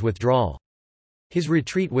during his withdrawal. His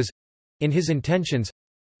retreat was—in his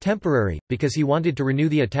intentions—temporary, because he wanted to renew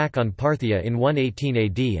the attack on Parthia in 118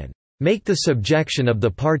 AD and make the subjection of the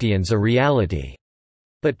Parthians a reality.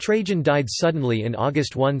 But Trajan died suddenly in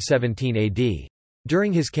August 117 AD.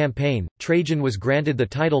 During his campaign, Trajan was granted the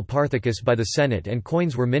title Parthicus by the Senate and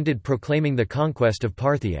coins were minted proclaiming the conquest of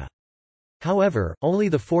Parthia. However, only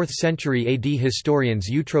the 4th century AD historians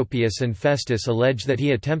Eutropius and Festus allege that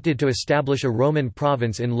he attempted to establish a Roman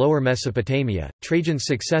province in Lower Mesopotamia. Trajan's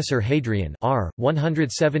successor Hadrian r.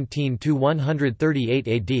 117–138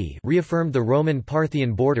 AD reaffirmed the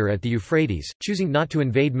Roman-Parthian border at the Euphrates, choosing not to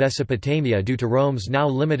invade Mesopotamia due to Rome's now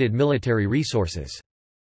limited military resources.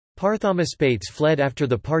 Parthomaspates fled after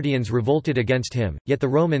the Parthians revolted against him, yet the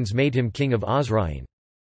Romans made him king of Osroene.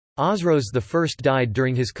 Osroes I died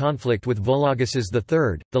during his conflict with Vologases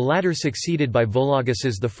III, the latter succeeded by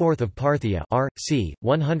Vologases IV of Parthia c.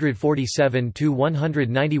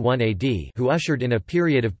 147–191 AD, who ushered in a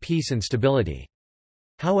period of peace and stability.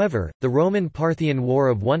 However, the Roman-Parthian War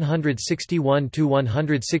of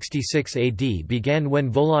 161–166 AD began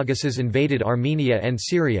when Vologases invaded Armenia and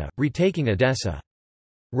Syria, retaking Edessa.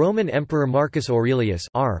 Roman Emperor Marcus Aurelius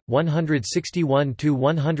r.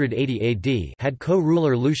 161–180 AD had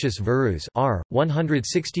co-ruler Lucius Verus r.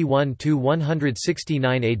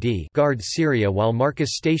 161–169 AD guard Syria while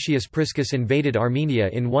Marcus Statius Priscus invaded Armenia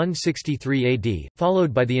in 163 AD,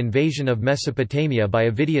 followed by the invasion of Mesopotamia by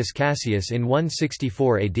Avidius Cassius in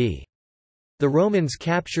 164 AD. The Romans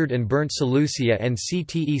captured and burnt Seleucia and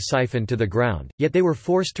Ctesiphon to the ground, yet they were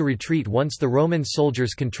forced to retreat once the Roman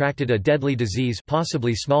soldiers contracted a deadly disease,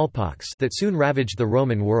 possibly smallpox, that soon ravaged the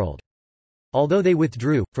Roman world. Although they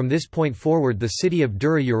withdrew, from this point forward the city of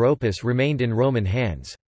Dura Europus remained in Roman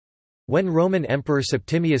hands. When Roman Emperor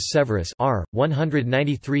Septimius Severus r.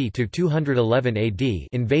 193–211 AD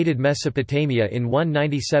invaded Mesopotamia in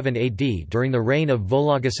 197 AD during the reign of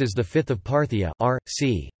Vologases V of Parthia r.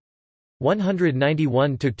 c.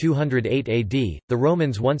 191–208 AD, the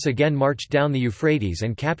Romans once again marched down the Euphrates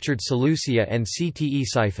and captured Seleucia and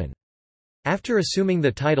Ctesiphon. After assuming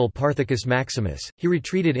the title Parthicus Maximus, he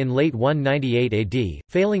retreated in late 198 AD,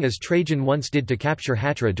 failing as Trajan once did to capture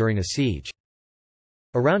Hatra during a siege.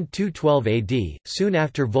 Around 212 AD, soon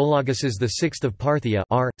after Vologases VI of Parthia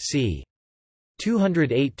r.c.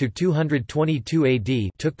 208–222 AD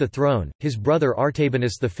took the throne, his brother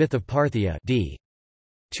Artabanus V of Parthia d.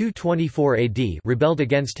 224 AD rebelled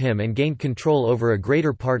against him and gained control over a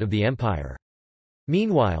greater part of the empire.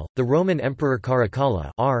 Meanwhile, the Roman Emperor Caracalla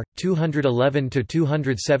r.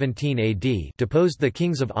 211–217 AD deposed the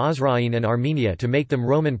kings of Osrhoene and Armenia to make them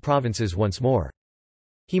Roman provinces once more.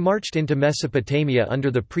 He marched into Mesopotamia under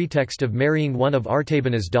the pretext of marrying one of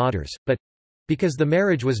Artabanus' daughters, but—because the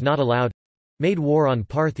marriage was not allowed—made war on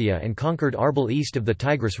Parthia and conquered Arbel east of the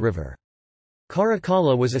Tigris River.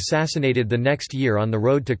 Caracalla was assassinated the next year on the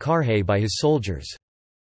road to Carrhae by his soldiers.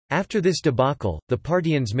 After this debacle, the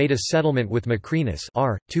Parthians made a settlement with Macrinus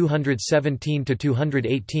r.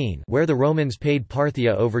 217–218 where the Romans paid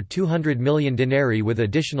Parthia over 200 million denarii with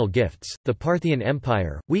additional gifts. The Parthian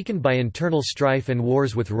Empire, weakened by internal strife and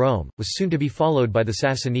wars with Rome, was soon to be followed by the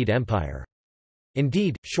Sassanid Empire.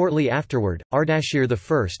 Indeed, shortly afterward, Ardashir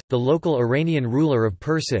I, the local Iranian ruler of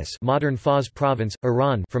Persis, modern Fars province,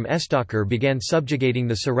 Iran, from Estakhr began subjugating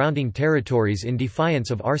the surrounding territories in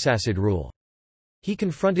defiance of Arsacid rule. He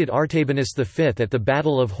confronted Artabanus V at the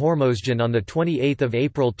Battle of Hormozgan on 28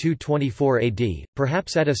 April 224 AD,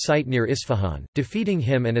 perhaps at a site near Isfahan, defeating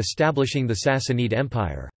him and establishing the Sassanid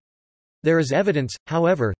Empire. There is evidence,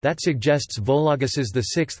 however, that suggests Vologases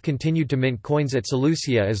VI continued to mint coins at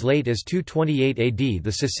Seleucia as late as 228 AD.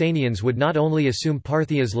 The Sasanians would not only assume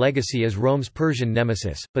Parthia's legacy as Rome's Persian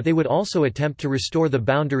nemesis, but they would also attempt to restore the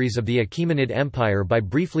boundaries of the Achaemenid Empire by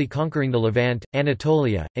briefly conquering the Levant,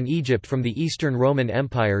 Anatolia, and Egypt from the Eastern Roman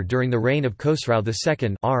Empire during the reign of Khosrau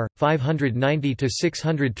II r.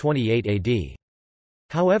 590–628 AD.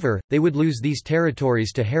 However, they would lose these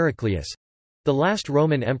territories to Heraclius, the last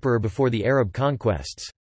Roman emperor before the Arab conquests.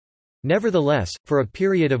 Nevertheless, for a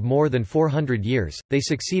period of more than 400 years, they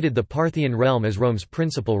succeeded the Parthian realm as Rome's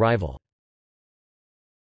principal rival.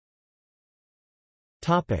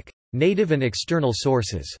 Native and external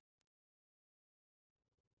sources.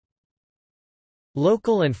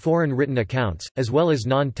 Local and foreign written accounts, as well as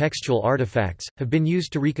non-textual artifacts, have been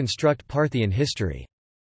used to reconstruct Parthian history.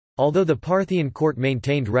 Although the Parthian court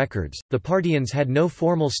maintained records, the Parthians had no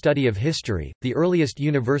formal study of history. The earliest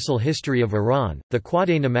universal history of Iran, the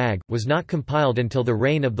Quade Namag, was not compiled until the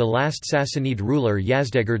reign of the last Sassanid ruler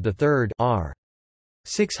Yazdegerd III r.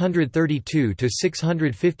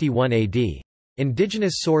 632–651 AD.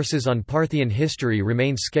 Indigenous sources on Parthian history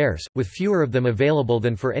remain scarce, with fewer of them available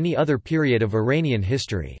than for any other period of Iranian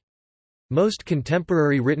history. Most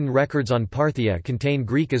contemporary written records on Parthia contain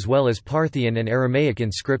Greek as well as Parthian and Aramaic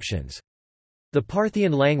inscriptions. The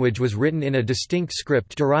Parthian language was written in a distinct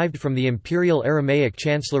script derived from the imperial Aramaic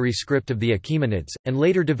chancellery script of the Achaemenids, and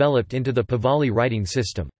later developed into the Pahlavi writing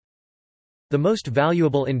system. The most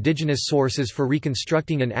valuable indigenous sources for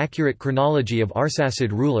reconstructing an accurate chronology of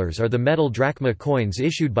Arsacid rulers are the metal drachma coins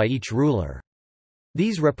issued by each ruler.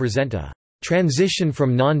 These represent a transition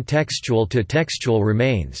from non-textual to textual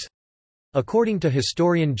remains, according to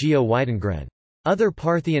historian Geo Weidengren. Other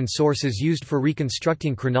Parthian sources used for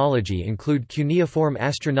reconstructing chronology include cuneiform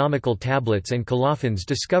astronomical tablets and colophons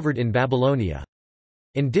discovered in Babylonia.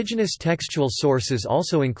 Indigenous textual sources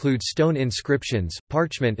also include stone inscriptions,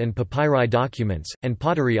 parchment and papyri documents, and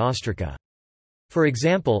pottery ostraca. For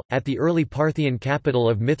example, at the early Parthian capital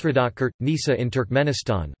of Mithridatkert, Nisa in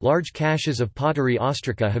Turkmenistan, large caches of pottery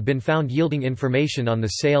ostraca have been found yielding information on the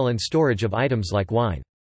sale and storage of items like wine.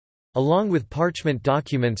 Along with parchment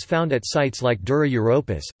documents found at sites like Dura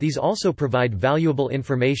Europos, these also provide valuable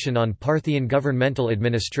information on Parthian governmental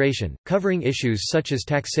administration, covering issues such as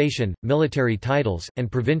taxation, military titles, and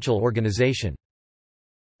provincial organization.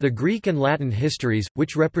 The Greek and Latin histories,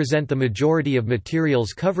 which represent the majority of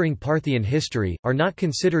materials covering Parthian history, are not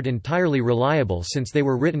considered entirely reliable since they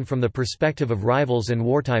were written from the perspective of rivals and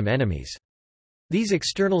wartime enemies. These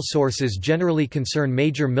external sources generally concern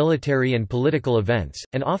major military and political events,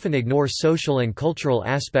 and often ignore social and cultural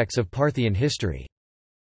aspects of Parthian history.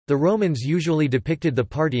 The Romans usually depicted the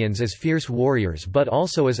Parthians as fierce warriors but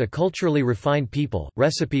also as a culturally refined people.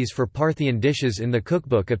 Recipes for Parthian dishes in the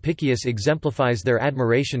cookbook Apicius exemplifies their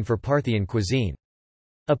admiration for Parthian cuisine.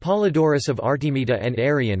 Apollodorus of Artemida and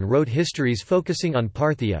Arrian wrote histories focusing on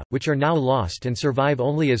Parthia, which are now lost and survive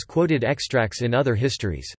only as quoted extracts in other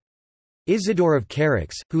histories. Isidore of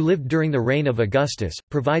Charax, who lived during the reign of Augustus,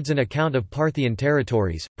 provides an account of Parthian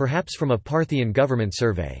territories, perhaps from a Parthian government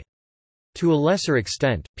survey. To a lesser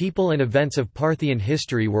extent, people and events of Parthian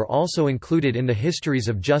history were also included in the histories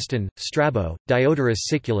of Justin, Strabo, Diodorus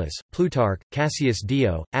Siculus, Plutarch, Cassius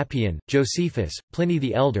Dio, Appian, Josephus, Pliny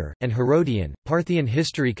the Elder, and Herodian. Parthian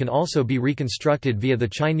history can also be reconstructed via the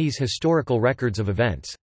Chinese historical records of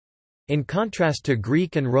events. In contrast to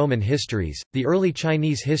Greek and Roman histories, the early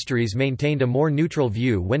Chinese histories maintained a more neutral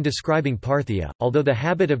view when describing Parthia, although the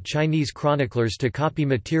habit of Chinese chroniclers to copy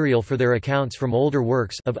material for their accounts from older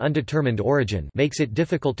works of undetermined origin makes it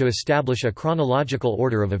difficult to establish a chronological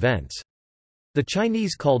order of events. The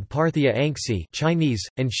Chinese called Parthia Anxi Chinese,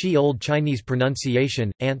 and Shi Old Chinese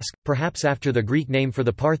pronunciation, Ansk, perhaps after the Greek name for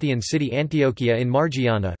the Parthian city Antiochia in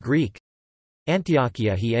Margiana Greek,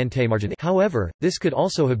 Antiochia he ente margin. However, this could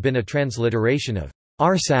also have been a transliteration of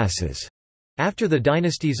Arsaces, after the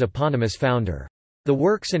dynasty's eponymous founder. The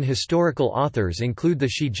works and historical authors include the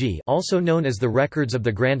Shiji, also known as the Records of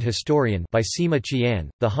the Grand Historian by Sima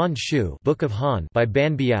Qian, the Han Shu Book of Han by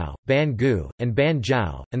Ban Biao, Ban Gu, and Ban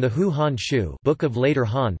Zhao, and the Hu Han Shu Book of Later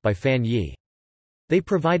Han by Fan Yi. They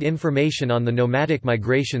provide information on the nomadic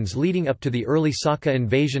migrations leading up to the early Saka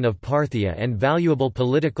invasion of Parthia and valuable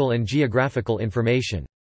political and geographical information.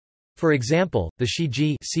 For example, the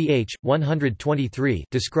Shiji ch. 123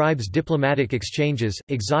 describes diplomatic exchanges,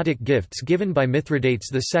 exotic gifts given by Mithridates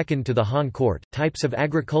II to the Han court, types of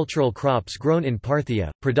agricultural crops grown in Parthia,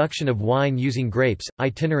 production of wine using grapes,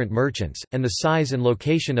 itinerant merchants, and the size and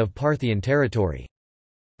location of Parthian territory.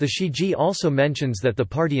 The Shiji also mentions that the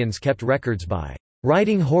Parthians kept records by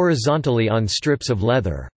writing horizontally on strips of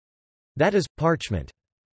leather, that is, parchment.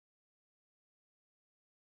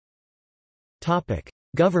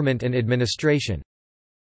 Government and administration.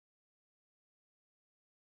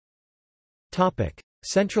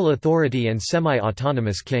 Central authority and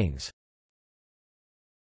semi-autonomous kings.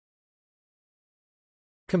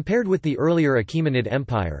 Compared with the earlier Achaemenid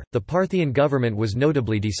Empire, the Parthian government was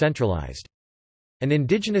notably decentralized. An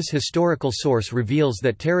indigenous historical source reveals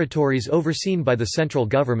that territories overseen by the central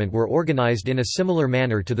government were organized in a similar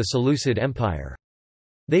manner to the Seleucid Empire.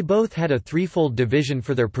 They both had a threefold division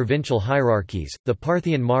for their provincial hierarchies, the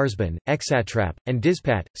Parthian marsban, exatrap, and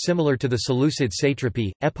dispat, similar to the Seleucid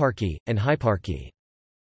satrapy, eparchy, and hyparchy.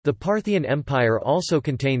 The Parthian Empire also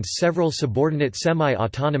contains several subordinate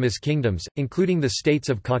semi-autonomous kingdoms, including the states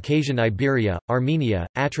of Caucasian Iberia, Armenia,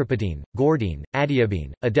 Atropatene, Gordine,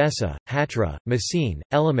 Adiabene, Edessa, Hatra, Messene,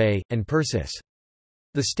 Elymais, and Persis.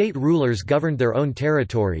 The state rulers governed their own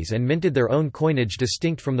territories and minted their own coinage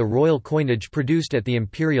distinct from the royal coinage produced at the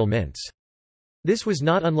imperial mints. This was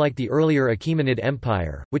not unlike the earlier Achaemenid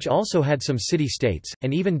Empire, which also had some city-states,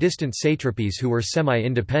 and even distant satrapies who were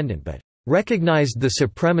semi-independent but recognized the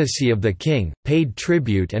supremacy of the king, paid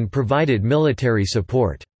tribute and provided military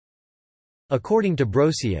support, according to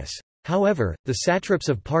Brosius. However, the satraps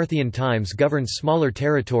of Parthian times governed smaller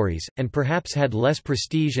territories, and perhaps had less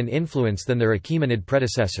prestige and influence than their Achaemenid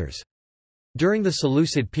predecessors. During the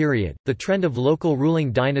Seleucid period, the trend of local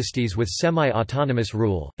ruling dynasties with semi-autonomous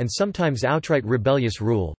rule, and sometimes outright rebellious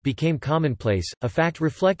rule, became commonplace, a fact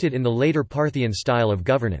reflected in the later Parthian style of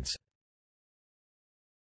governance.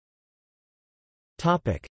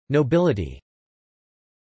 Nobility.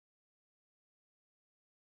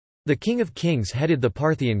 The King of Kings headed the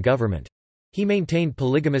Parthian government. He maintained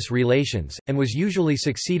polygamous relations, and was usually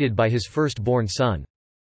succeeded by his firstborn son.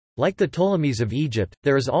 Like the Ptolemies of Egypt,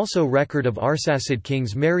 there is also record of Arsacid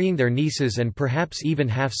kings marrying their nieces and perhaps even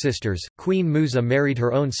half-sisters. Queen Musa married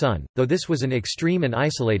her own son, though this was an extreme and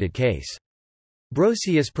isolated case.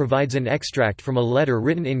 Brosius provides an extract from a letter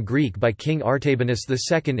written in Greek by King Artabanus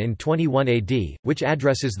II in 21 AD, which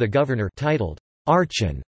addresses the governor titled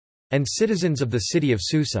Archon and citizens of the city of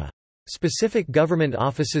Susa. Specific government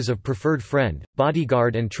offices of preferred friend,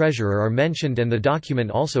 bodyguard and treasurer are mentioned, and the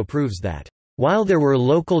document also proves that while there were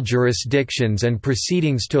local jurisdictions and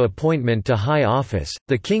proceedings to appointment to high office,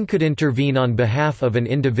 the king could intervene on behalf of an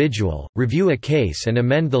individual, review a case and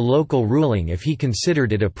amend the local ruling if he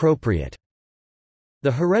considered it appropriate.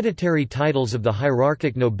 The hereditary titles of the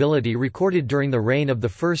hierarchic nobility recorded during the reign of the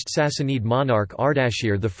first Sassanid monarch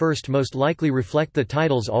Ardashir I most likely reflect the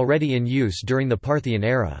titles already in use during the Parthian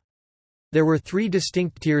era. There were three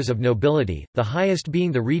distinct tiers of nobility, the highest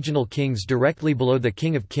being the regional kings directly below the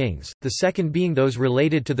King of Kings, the second being those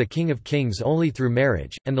related to the King of Kings only through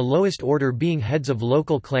marriage, and the lowest order being heads of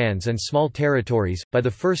local clans and small territories. By the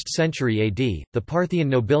 1st century AD, the Parthian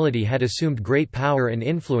nobility had assumed great power and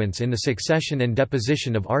influence in the succession and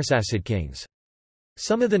deposition of Arsacid kings.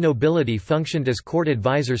 Some of the nobility functioned as court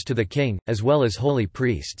advisors to the king, as well as holy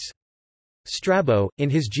priests. Strabo, in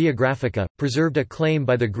his Geographica, preserved a claim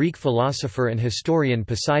by the Greek philosopher and historian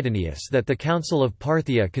Posidonius that the Council of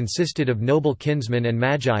Parthia consisted of noble kinsmen and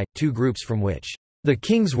magi, two groups from which the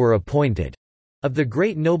kings were appointed. Of the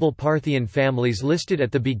great noble Parthian families listed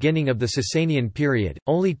at the beginning of the Sasanian period,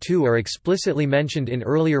 only two are explicitly mentioned in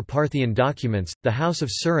earlier Parthian documents, the House of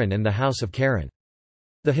Suren and the House of Charon.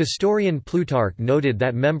 The historian Plutarch noted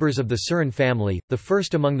that members of the Suren family, the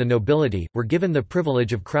first among the nobility, were given the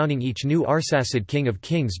privilege of crowning each new Arsacid king of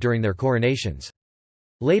kings during their coronations.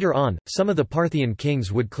 Later on, some of the Parthian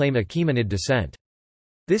kings would claim Achaemenid descent.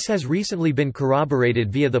 This has recently been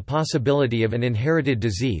corroborated via the possibility of an inherited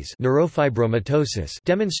disease, neurofibromatosis,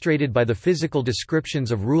 demonstrated by the physical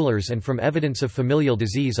descriptions of rulers and from evidence of familial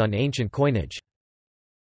disease on ancient coinage.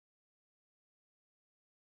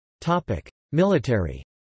 Military.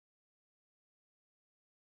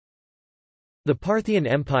 The Parthian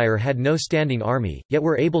Empire had no standing army, yet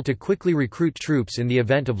were able to quickly recruit troops in the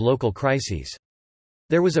event of local crises.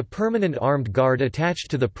 There was a permanent armed guard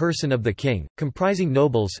attached to the person of the king, comprising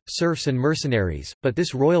nobles, serfs and mercenaries, but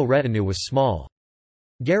this royal retinue was small.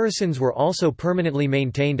 Garrisons were also permanently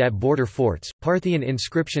maintained at border forts. Parthian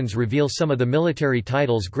inscriptions reveal some of the military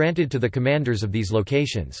titles granted to the commanders of these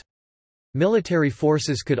locations. Military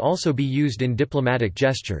forces could also be used in diplomatic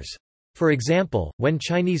gestures. For example, when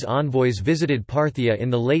Chinese envoys visited Parthia in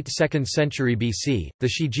the late 2nd century BC, the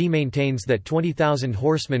Shiji maintains that 20,000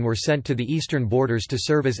 horsemen were sent to the eastern borders to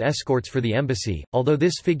serve as escorts for the embassy, although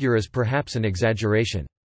this figure is perhaps an exaggeration.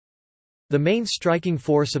 The main striking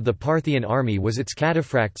force of the Parthian army was its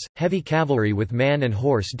cataphracts, heavy cavalry with man and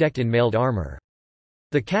horse decked in mailed armor.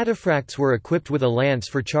 The cataphracts were equipped with a lance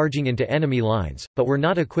for charging into enemy lines, but were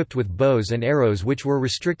not equipped with bows and arrows, which were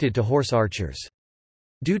restricted to horse archers.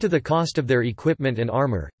 Due to the cost of their equipment and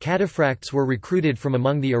armor, cataphracts were recruited from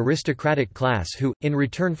among the aristocratic class who, in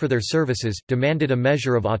return for their services, demanded a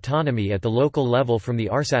measure of autonomy at the local level from the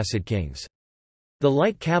Arsacid kings. The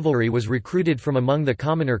light cavalry was recruited from among the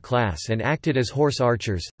commoner class and acted as horse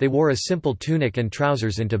archers. They wore a simple tunic and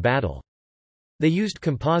trousers into battle. They used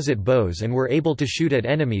composite bows and were able to shoot at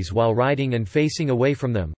enemies while riding and facing away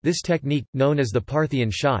from them. This technique, known as the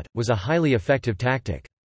Parthian shot, was a highly effective tactic.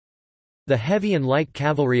 The heavy and light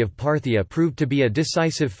cavalry of Parthia proved to be a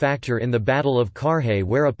decisive factor in the Battle of Carrhae,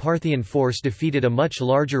 where a Parthian force defeated a much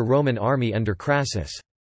larger Roman army under Crassus.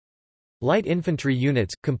 Light infantry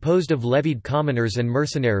units, composed of levied commoners and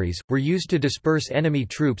mercenaries, were used to disperse enemy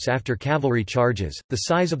troops after cavalry charges. The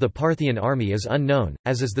size of the Parthian army is unknown,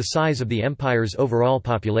 as is the size of the empire's overall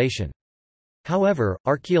population. However,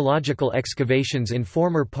 archaeological excavations in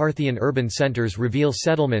former Parthian urban centers reveal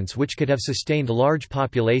settlements which could have sustained large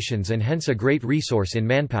populations and hence a great resource in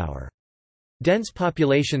manpower. Dense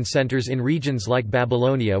population centers in regions like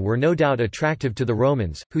Babylonia were no doubt attractive to the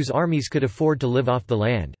Romans, whose armies could afford to live off the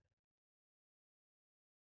land.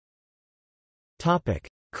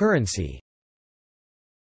 Currency.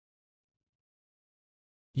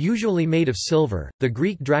 Usually made of silver, the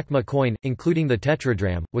Greek drachma coin, including the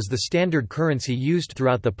tetradrachm, was the standard currency used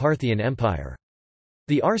throughout the Parthian Empire.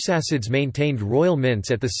 The Arsacids maintained royal mints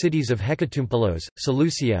at the cities of Hecatompylos,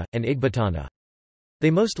 Seleucia, and Ecbatana. They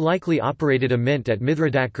most likely operated a mint at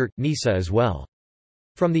Mithridatkert, Nisa as well.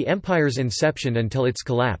 From the empire's inception until its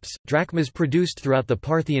collapse, drachmas produced throughout the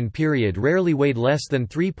Parthian period rarely weighed less than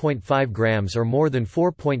 3.5 grams or more than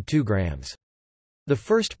 4.2 grams. The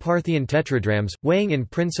first Parthian tetradrachms, weighing in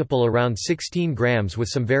principle around 16 grams with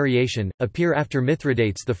some variation, appear after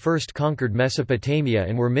Mithridates I conquered Mesopotamia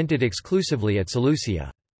and were minted exclusively at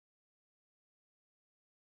Seleucia.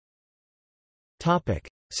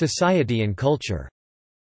 Society and culture.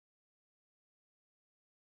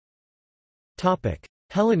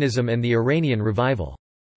 Hellenism and the Iranian revival.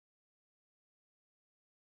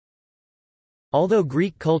 Although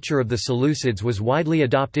Greek culture of the Seleucids was widely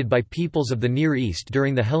adopted by peoples of the Near East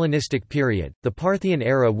during the Hellenistic period, the Parthian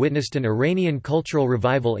era witnessed an Iranian cultural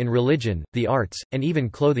revival in religion, the arts, and even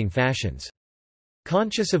clothing fashions.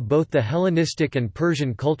 Conscious of both the Hellenistic and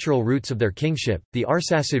Persian cultural roots of their kingship, the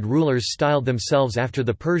Arsacid rulers styled themselves after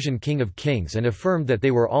the Persian king of kings and affirmed that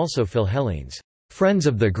they were also Philhellenes, friends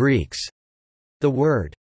of the Greeks. The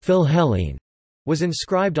word Philhellene was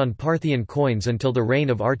inscribed on Parthian coins until the reign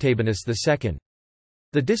of Artabanus II.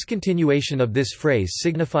 The discontinuation of this phrase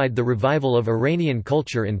signified the revival of Iranian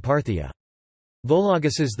culture in Parthia.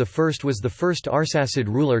 Vologases I was the first Arsacid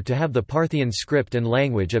ruler to have the Parthian script and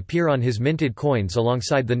language appear on his minted coins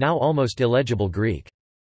alongside the now almost illegible Greek.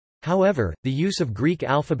 However, the use of Greek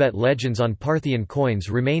alphabet legends on Parthian coins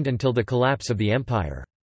remained until the collapse of the empire.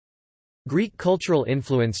 Greek cultural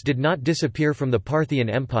influence did not disappear from the Parthian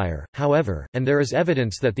Empire, however, and there is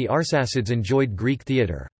evidence that the Arsacids enjoyed Greek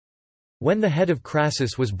theatre. When the head of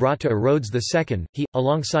Crassus was brought to Orodes II, he,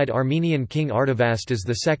 alongside Armenian king Artavasdes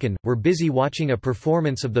II, were busy watching a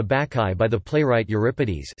performance of the Bacchae by the playwright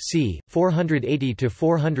Euripides c.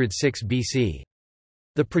 480–406 BC.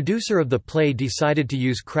 The producer of the play decided to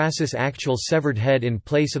use Crassus' actual severed head in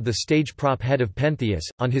place of the stage prop head of Pentheus.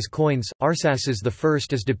 On his coins, Arsaces I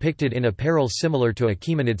is depicted in apparel similar to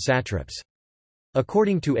Achaemenid satraps.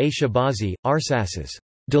 According to A. Shabazi, Arsaces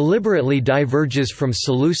deliberately diverges from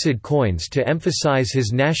Seleucid coins to emphasize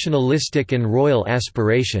his nationalistic and royal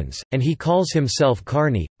aspirations, and he calls himself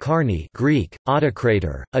Carni Greek,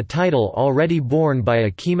 autocrator, a title already borne by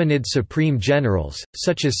Achaemenid supreme generals,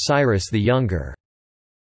 such as Cyrus the Younger.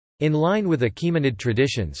 In line with Achaemenid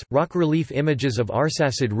traditions, rock relief images of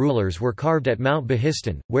Arsacid rulers were carved at Mount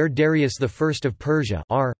Behistun, where Darius I of Persia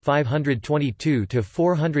r.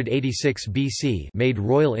 522–486 BC made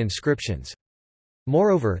royal inscriptions.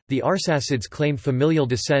 Moreover, the Arsacids claimed familial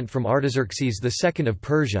descent from Artaxerxes II of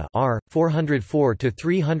Persia r.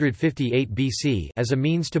 404–358 BC as a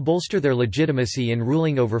means to bolster their legitimacy in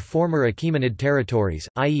ruling over former Achaemenid territories,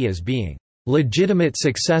 i.e. as being legitimate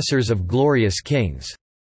successors of glorious kings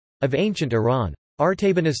of ancient Iran.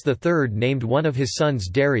 Artabanus III named one of his sons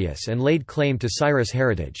Darius and laid claim to Cyrus'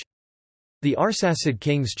 heritage. The Arsacid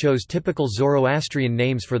kings chose typical Zoroastrian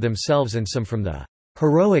names for themselves and some from the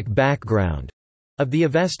heroic background of the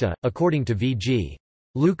Avesta, according to V.G.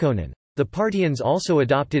 Lukonen. The Parthians also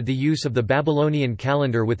adopted the use of the Babylonian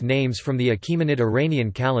calendar with names from the Achaemenid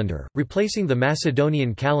Iranian calendar, replacing the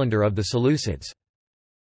Macedonian calendar of the Seleucids.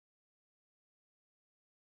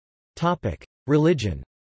 Religion.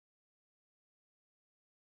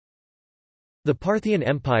 The Parthian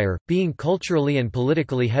Empire, being culturally and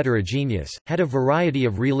politically heterogeneous, had a variety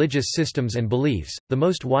of religious systems and beliefs, the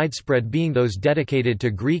most widespread being those dedicated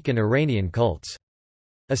to Greek and Iranian cults.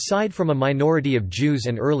 Aside from a minority of Jews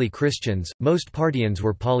and early Christians, most Parthians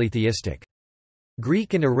were polytheistic.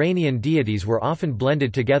 Greek and Iranian deities were often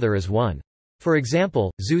blended together as one. For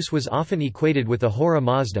example, Zeus was often equated with Ahura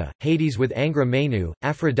Mazda, Hades with Angra Mainyu,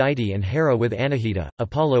 Aphrodite and Hera with Anahita,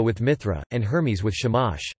 Apollo with Mithra, and Hermes with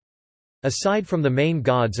Shamash. Aside from the main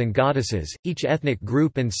gods and goddesses, each ethnic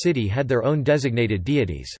group and city had their own designated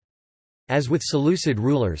deities. As with Seleucid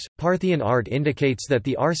rulers, Parthian art indicates that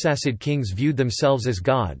the Arsacid kings viewed themselves as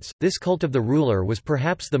gods. This cult of the ruler was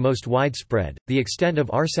perhaps the most widespread. The extent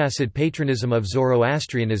of Arsacid patronism of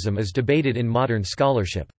Zoroastrianism is debated in modern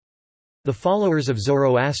scholarship. The followers of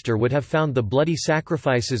Zoroaster would have found the bloody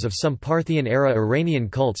sacrifices of some Parthian-era Iranian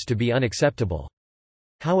cults to be unacceptable.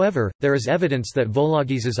 However, there is evidence that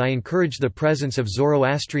Vologeses I encouraged the presence of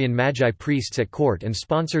Zoroastrian Magi priests at court and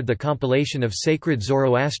sponsored the compilation of sacred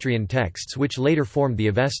Zoroastrian texts which later formed the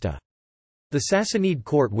Avesta. The Sassanid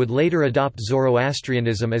court would later adopt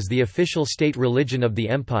Zoroastrianism as the official state religion of the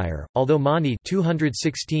empire, although Mani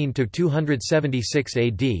 216–276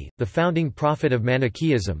 AD, the founding prophet of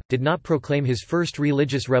Manichaeism, did not proclaim his first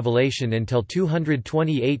religious revelation until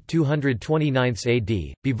 228–229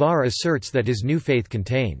 AD. Bivar asserts that his new faith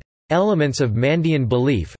contained elements of Mandean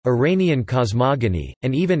belief, Iranian cosmogony,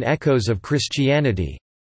 and even echoes of Christianity.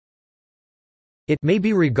 It may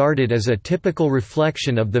be regarded as a typical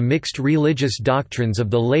reflection of the mixed religious doctrines of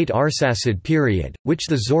the late Arsacid period, which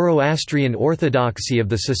the Zoroastrian orthodoxy of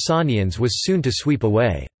the Sasanians was soon to sweep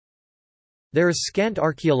away. There is scant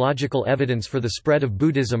archaeological evidence for the spread of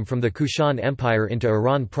Buddhism from the Kushan Empire into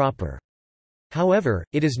Iran proper. However,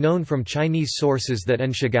 it is known from Chinese sources that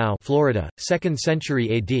An Shigao, Florida, 2nd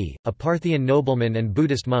century AD, a Parthian nobleman and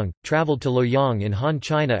Buddhist monk, traveled to Luoyang in Han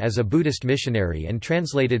China as a Buddhist missionary and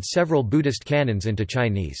translated several Buddhist canons into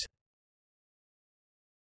Chinese.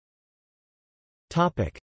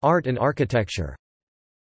 Art and architecture.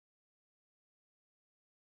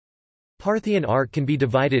 Parthian art can be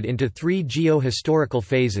divided into three geo-historical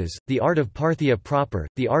phases: the art of Parthia proper,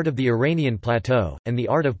 the art of the Iranian plateau, and the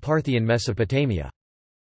art of Parthian Mesopotamia.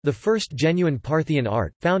 The first genuine Parthian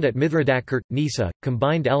art, found at Mithridatkert, Nisa,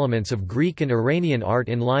 combined elements of Greek and Iranian art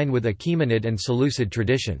in line with Achaemenid and Seleucid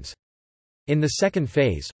traditions. In the second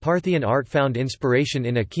phase, Parthian art found inspiration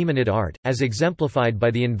in Achaemenid art, as exemplified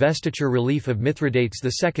by the investiture relief of Mithridates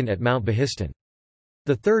II at Mount Behistun.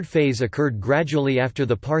 The third phase occurred gradually after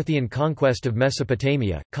the Parthian conquest of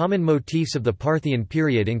Mesopotamia. Common motifs of the Parthian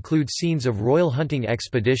period include scenes of royal hunting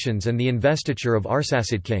expeditions and the investiture of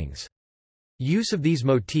Arsacid kings. Use of these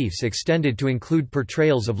motifs extended to include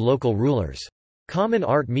portrayals of local rulers. Common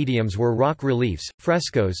art mediums were rock reliefs,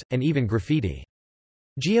 frescoes, and even graffiti.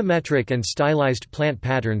 Geometric and stylized plant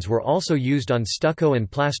patterns were also used on stucco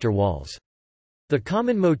and plaster walls. The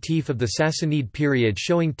common motif of the Sassanid period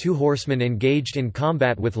showing two horsemen engaged in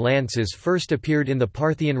combat with lances first appeared in the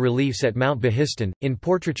Parthian reliefs at Mount Behistun. In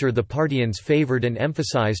portraiture, the Parthians favored and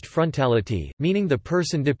emphasized frontality, meaning the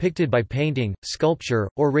person depicted by painting, sculpture,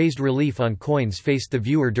 or raised relief on coins faced the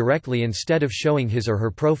viewer directly instead of showing his or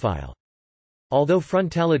her profile. Although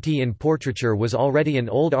frontality in portraiture was already an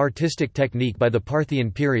old artistic technique by the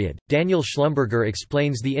Parthian period, Daniel Schlumberger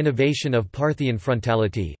explains the innovation of Parthian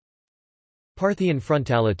frontality. Parthian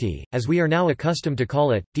frontality, as we are now accustomed to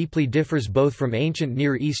call it, deeply differs both from ancient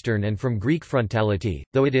Near Eastern and from Greek frontality,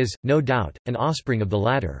 though it is, no doubt, an offspring of the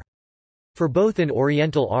latter. For both in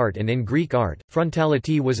Oriental art and in Greek art,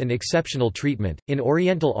 frontality was an exceptional treatment. In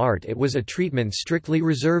Oriental art, it was a treatment strictly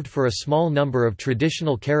reserved for a small number of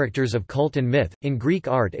traditional characters of cult and myth. In Greek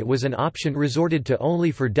art, it was an option resorted to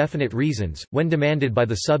only for definite reasons, when demanded by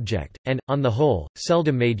the subject, and, on the whole,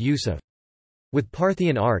 seldom made use of. With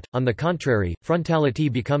Parthian art, on the contrary, frontality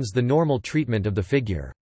becomes the normal treatment of the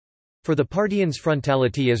figure. For the Parthians,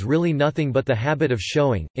 frontality is really nothing but the habit of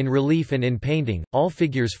showing, in relief and in painting, all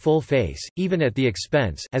figures full face, even at the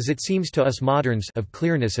expense, as it seems to us moderns, of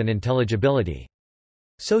clearness and intelligibility.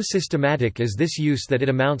 So systematic is this use that it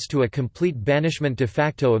amounts to a complete banishment de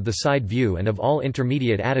facto of the side view and of all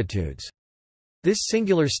intermediate attitudes. This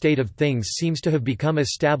singular state of things seems to have become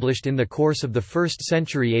established in the course of the 1st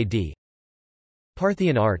century AD.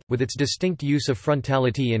 Parthian art, with its distinct use of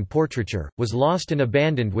frontality in portraiture, was lost and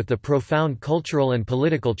abandoned with the profound cultural and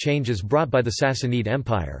political changes brought by the Sassanid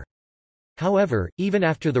Empire. However, even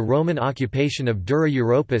after the Roman occupation of Dura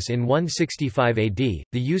Europos in 165 AD, the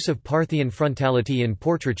use of Parthian frontality in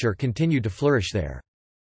portraiture continued to flourish there.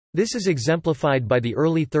 This is exemplified by the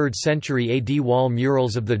early 3rd century AD wall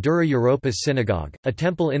murals of the Dura Europos synagogue, a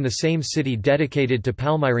temple in the same city dedicated to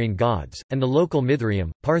Palmyrene gods, and the local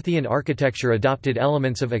Mithraeum. Parthian architecture adopted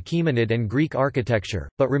elements of Achaemenid and Greek architecture,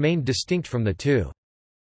 but remained distinct from the two.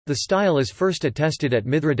 The style is first attested at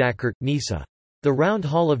Mithridakert, Nisa. The round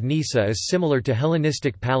hall of Nisa is similar to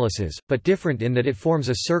Hellenistic palaces, but different in that it forms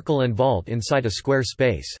a circle and vault inside a square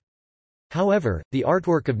space. However, the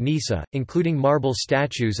artwork of Nisa, including marble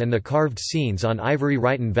statues and the carved scenes on ivory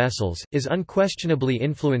Rhyton vessels, is unquestionably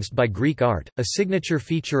influenced by Greek art. A signature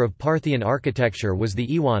feature of Parthian architecture was the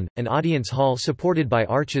iwan, an audience hall supported by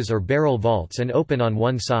arches or barrel vaults and open on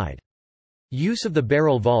one side. Use of the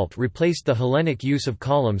barrel vault replaced the Hellenic use of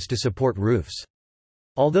columns to support roofs.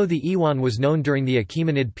 Although the iwan was known during the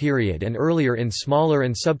Achaemenid period and earlier in smaller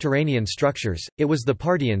and subterranean structures, it was the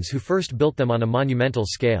Parthians who first built them on a monumental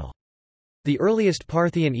scale. The earliest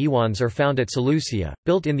Parthian iwans are found at Seleucia,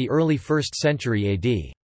 built in the early 1st century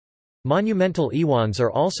AD. Monumental iwans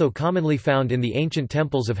are also commonly found in the ancient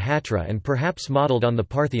temples of Hatra and perhaps modeled on the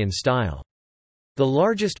Parthian style. The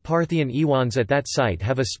largest Parthian iwans at that site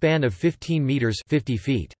have a span of 15 meters (50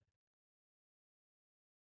 feet).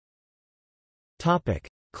 Topic: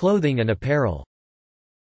 Clothing and apparel.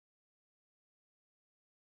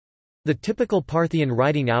 The typical Parthian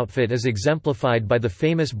riding outfit is exemplified by the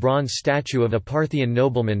famous bronze statue of a Parthian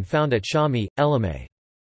nobleman found at Shami, Elymais.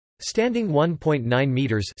 Standing 1.9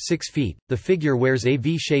 meters (6 feet), the figure wears a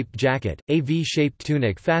V-shaped jacket, a V-shaped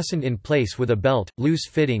tunic fastened in place with a belt, loose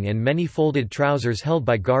fitting and many folded trousers held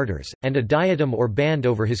by garters, and a diadem or band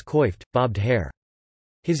over his coiffed, bobbed hair.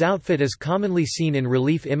 His outfit is commonly seen in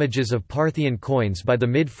relief images of Parthian coins by the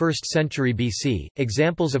mid-1st century BC.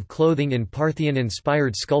 Examples of clothing in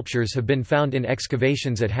Parthian-inspired sculptures have been found in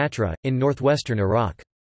excavations at Hatra, in northwestern Iraq.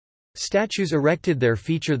 Statues erected there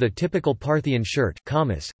feature the typical Parthian shirt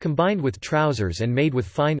combined with trousers and made with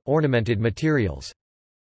fine, ornamented materials.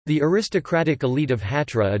 The aristocratic elite of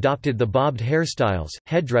Hatra adopted the bobbed hairstyles,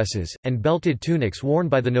 headdresses, and belted tunics worn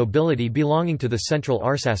by the nobility belonging to the central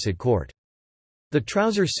Arsacid court. The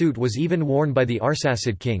trouser suit was even worn by the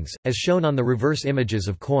Arsacid kings, as shown on the reverse images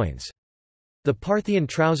of coins. The Parthian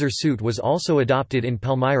trouser suit was also adopted in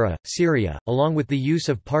Palmyra, Syria, along with the use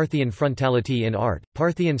of Parthian frontality in art.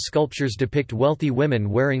 Parthian sculptures depict wealthy women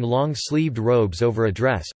wearing long-sleeved robes over a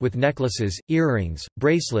dress, with necklaces, earrings,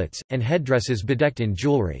 bracelets, and headdresses bedecked in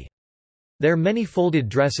jewelry. Their many folded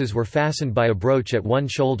dresses were fastened by a brooch at one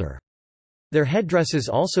shoulder. Their headdresses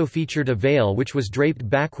also featured a veil which was draped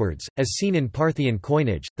backwards, as seen in Parthian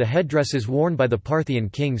coinage. The headdresses worn by the Parthian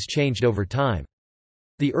kings changed over time.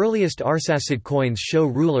 The earliest Arsacid coins show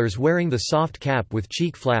rulers wearing the soft cap with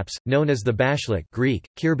cheek flaps, known as the bashlik Greek,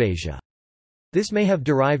 kirbasia. This may have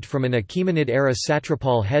derived from an Achaemenid-era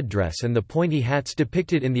satrapal headdress and the pointy hats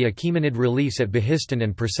depicted in the Achaemenid reliefs at Behistun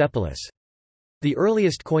and Persepolis. The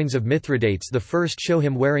earliest coins of Mithridates I show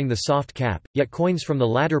him wearing the soft cap, yet coins from the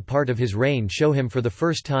latter part of his reign show him for the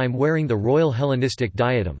first time wearing the royal Hellenistic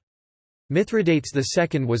diadem. Mithridates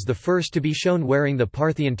II was the first to be shown wearing the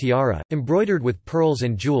Parthian tiara, embroidered with pearls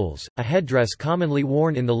and jewels, a headdress commonly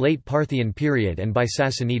worn in the late Parthian period and by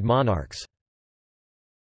Sassanid monarchs.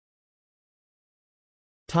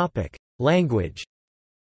 Language.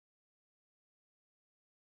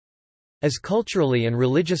 As culturally and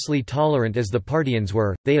religiously tolerant as the Parthians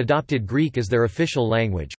were, they adopted Greek as their official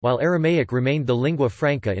language, while Aramaic remained the lingua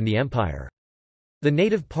franca in the empire. The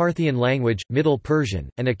native Parthian language, Middle Persian,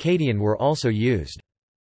 and Akkadian were also used.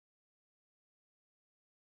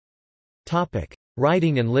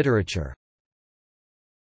 Writing and literature.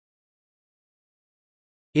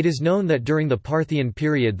 It is known that during the Parthian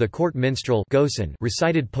period the court minstrel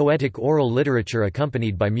recited poetic oral literature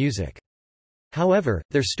accompanied by music. However,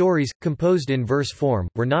 their stories, composed in verse form,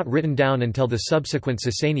 were not written down until the subsequent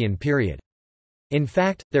Sasanian period. In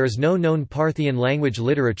fact, there is no known Parthian language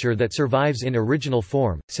literature that survives in original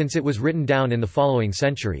form, since it was written down in the following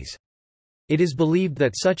centuries. It is believed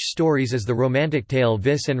that such stories as the romantic tale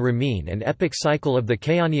Vis and Ramin and epic cycle of the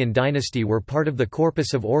Chaonian dynasty were part of the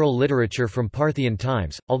corpus of oral literature from Parthian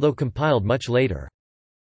times, although compiled much later.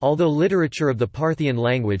 Although literature of the Parthian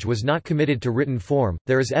language was not committed to written form,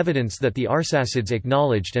 there is evidence that the Arsacids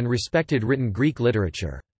acknowledged and respected written Greek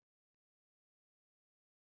literature.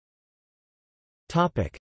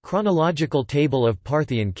 Chronological table of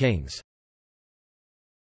Parthian kings.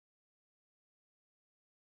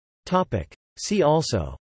 See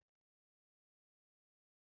also: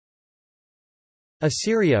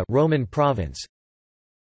 Assyria, Roman province;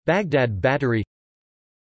 Baghdad Battery;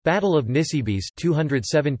 Battle of Nisibis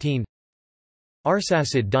 217;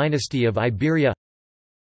 Arsacid dynasty of Iberia;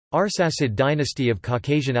 Arsacid dynasty of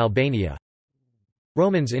Caucasian Albania;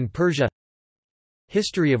 Romans in Persia;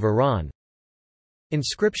 History of Iran;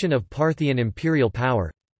 Inscription of Parthian imperial power.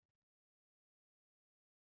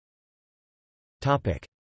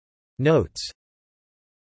 Notes.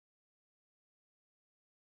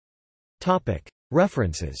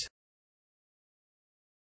 References.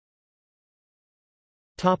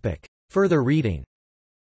 Further reading.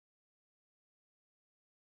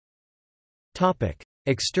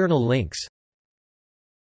 External links.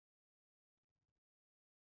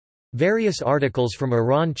 Various articles from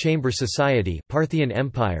Iran Chamber Society, Parthian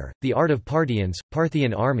Empire, The Art of Parthians,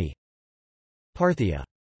 Parthian Army.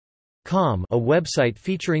 Parthia.com, a website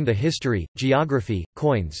featuring the history, geography,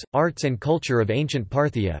 coins, arts and culture of ancient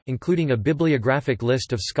Parthia, including a bibliographic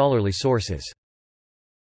list of scholarly sources.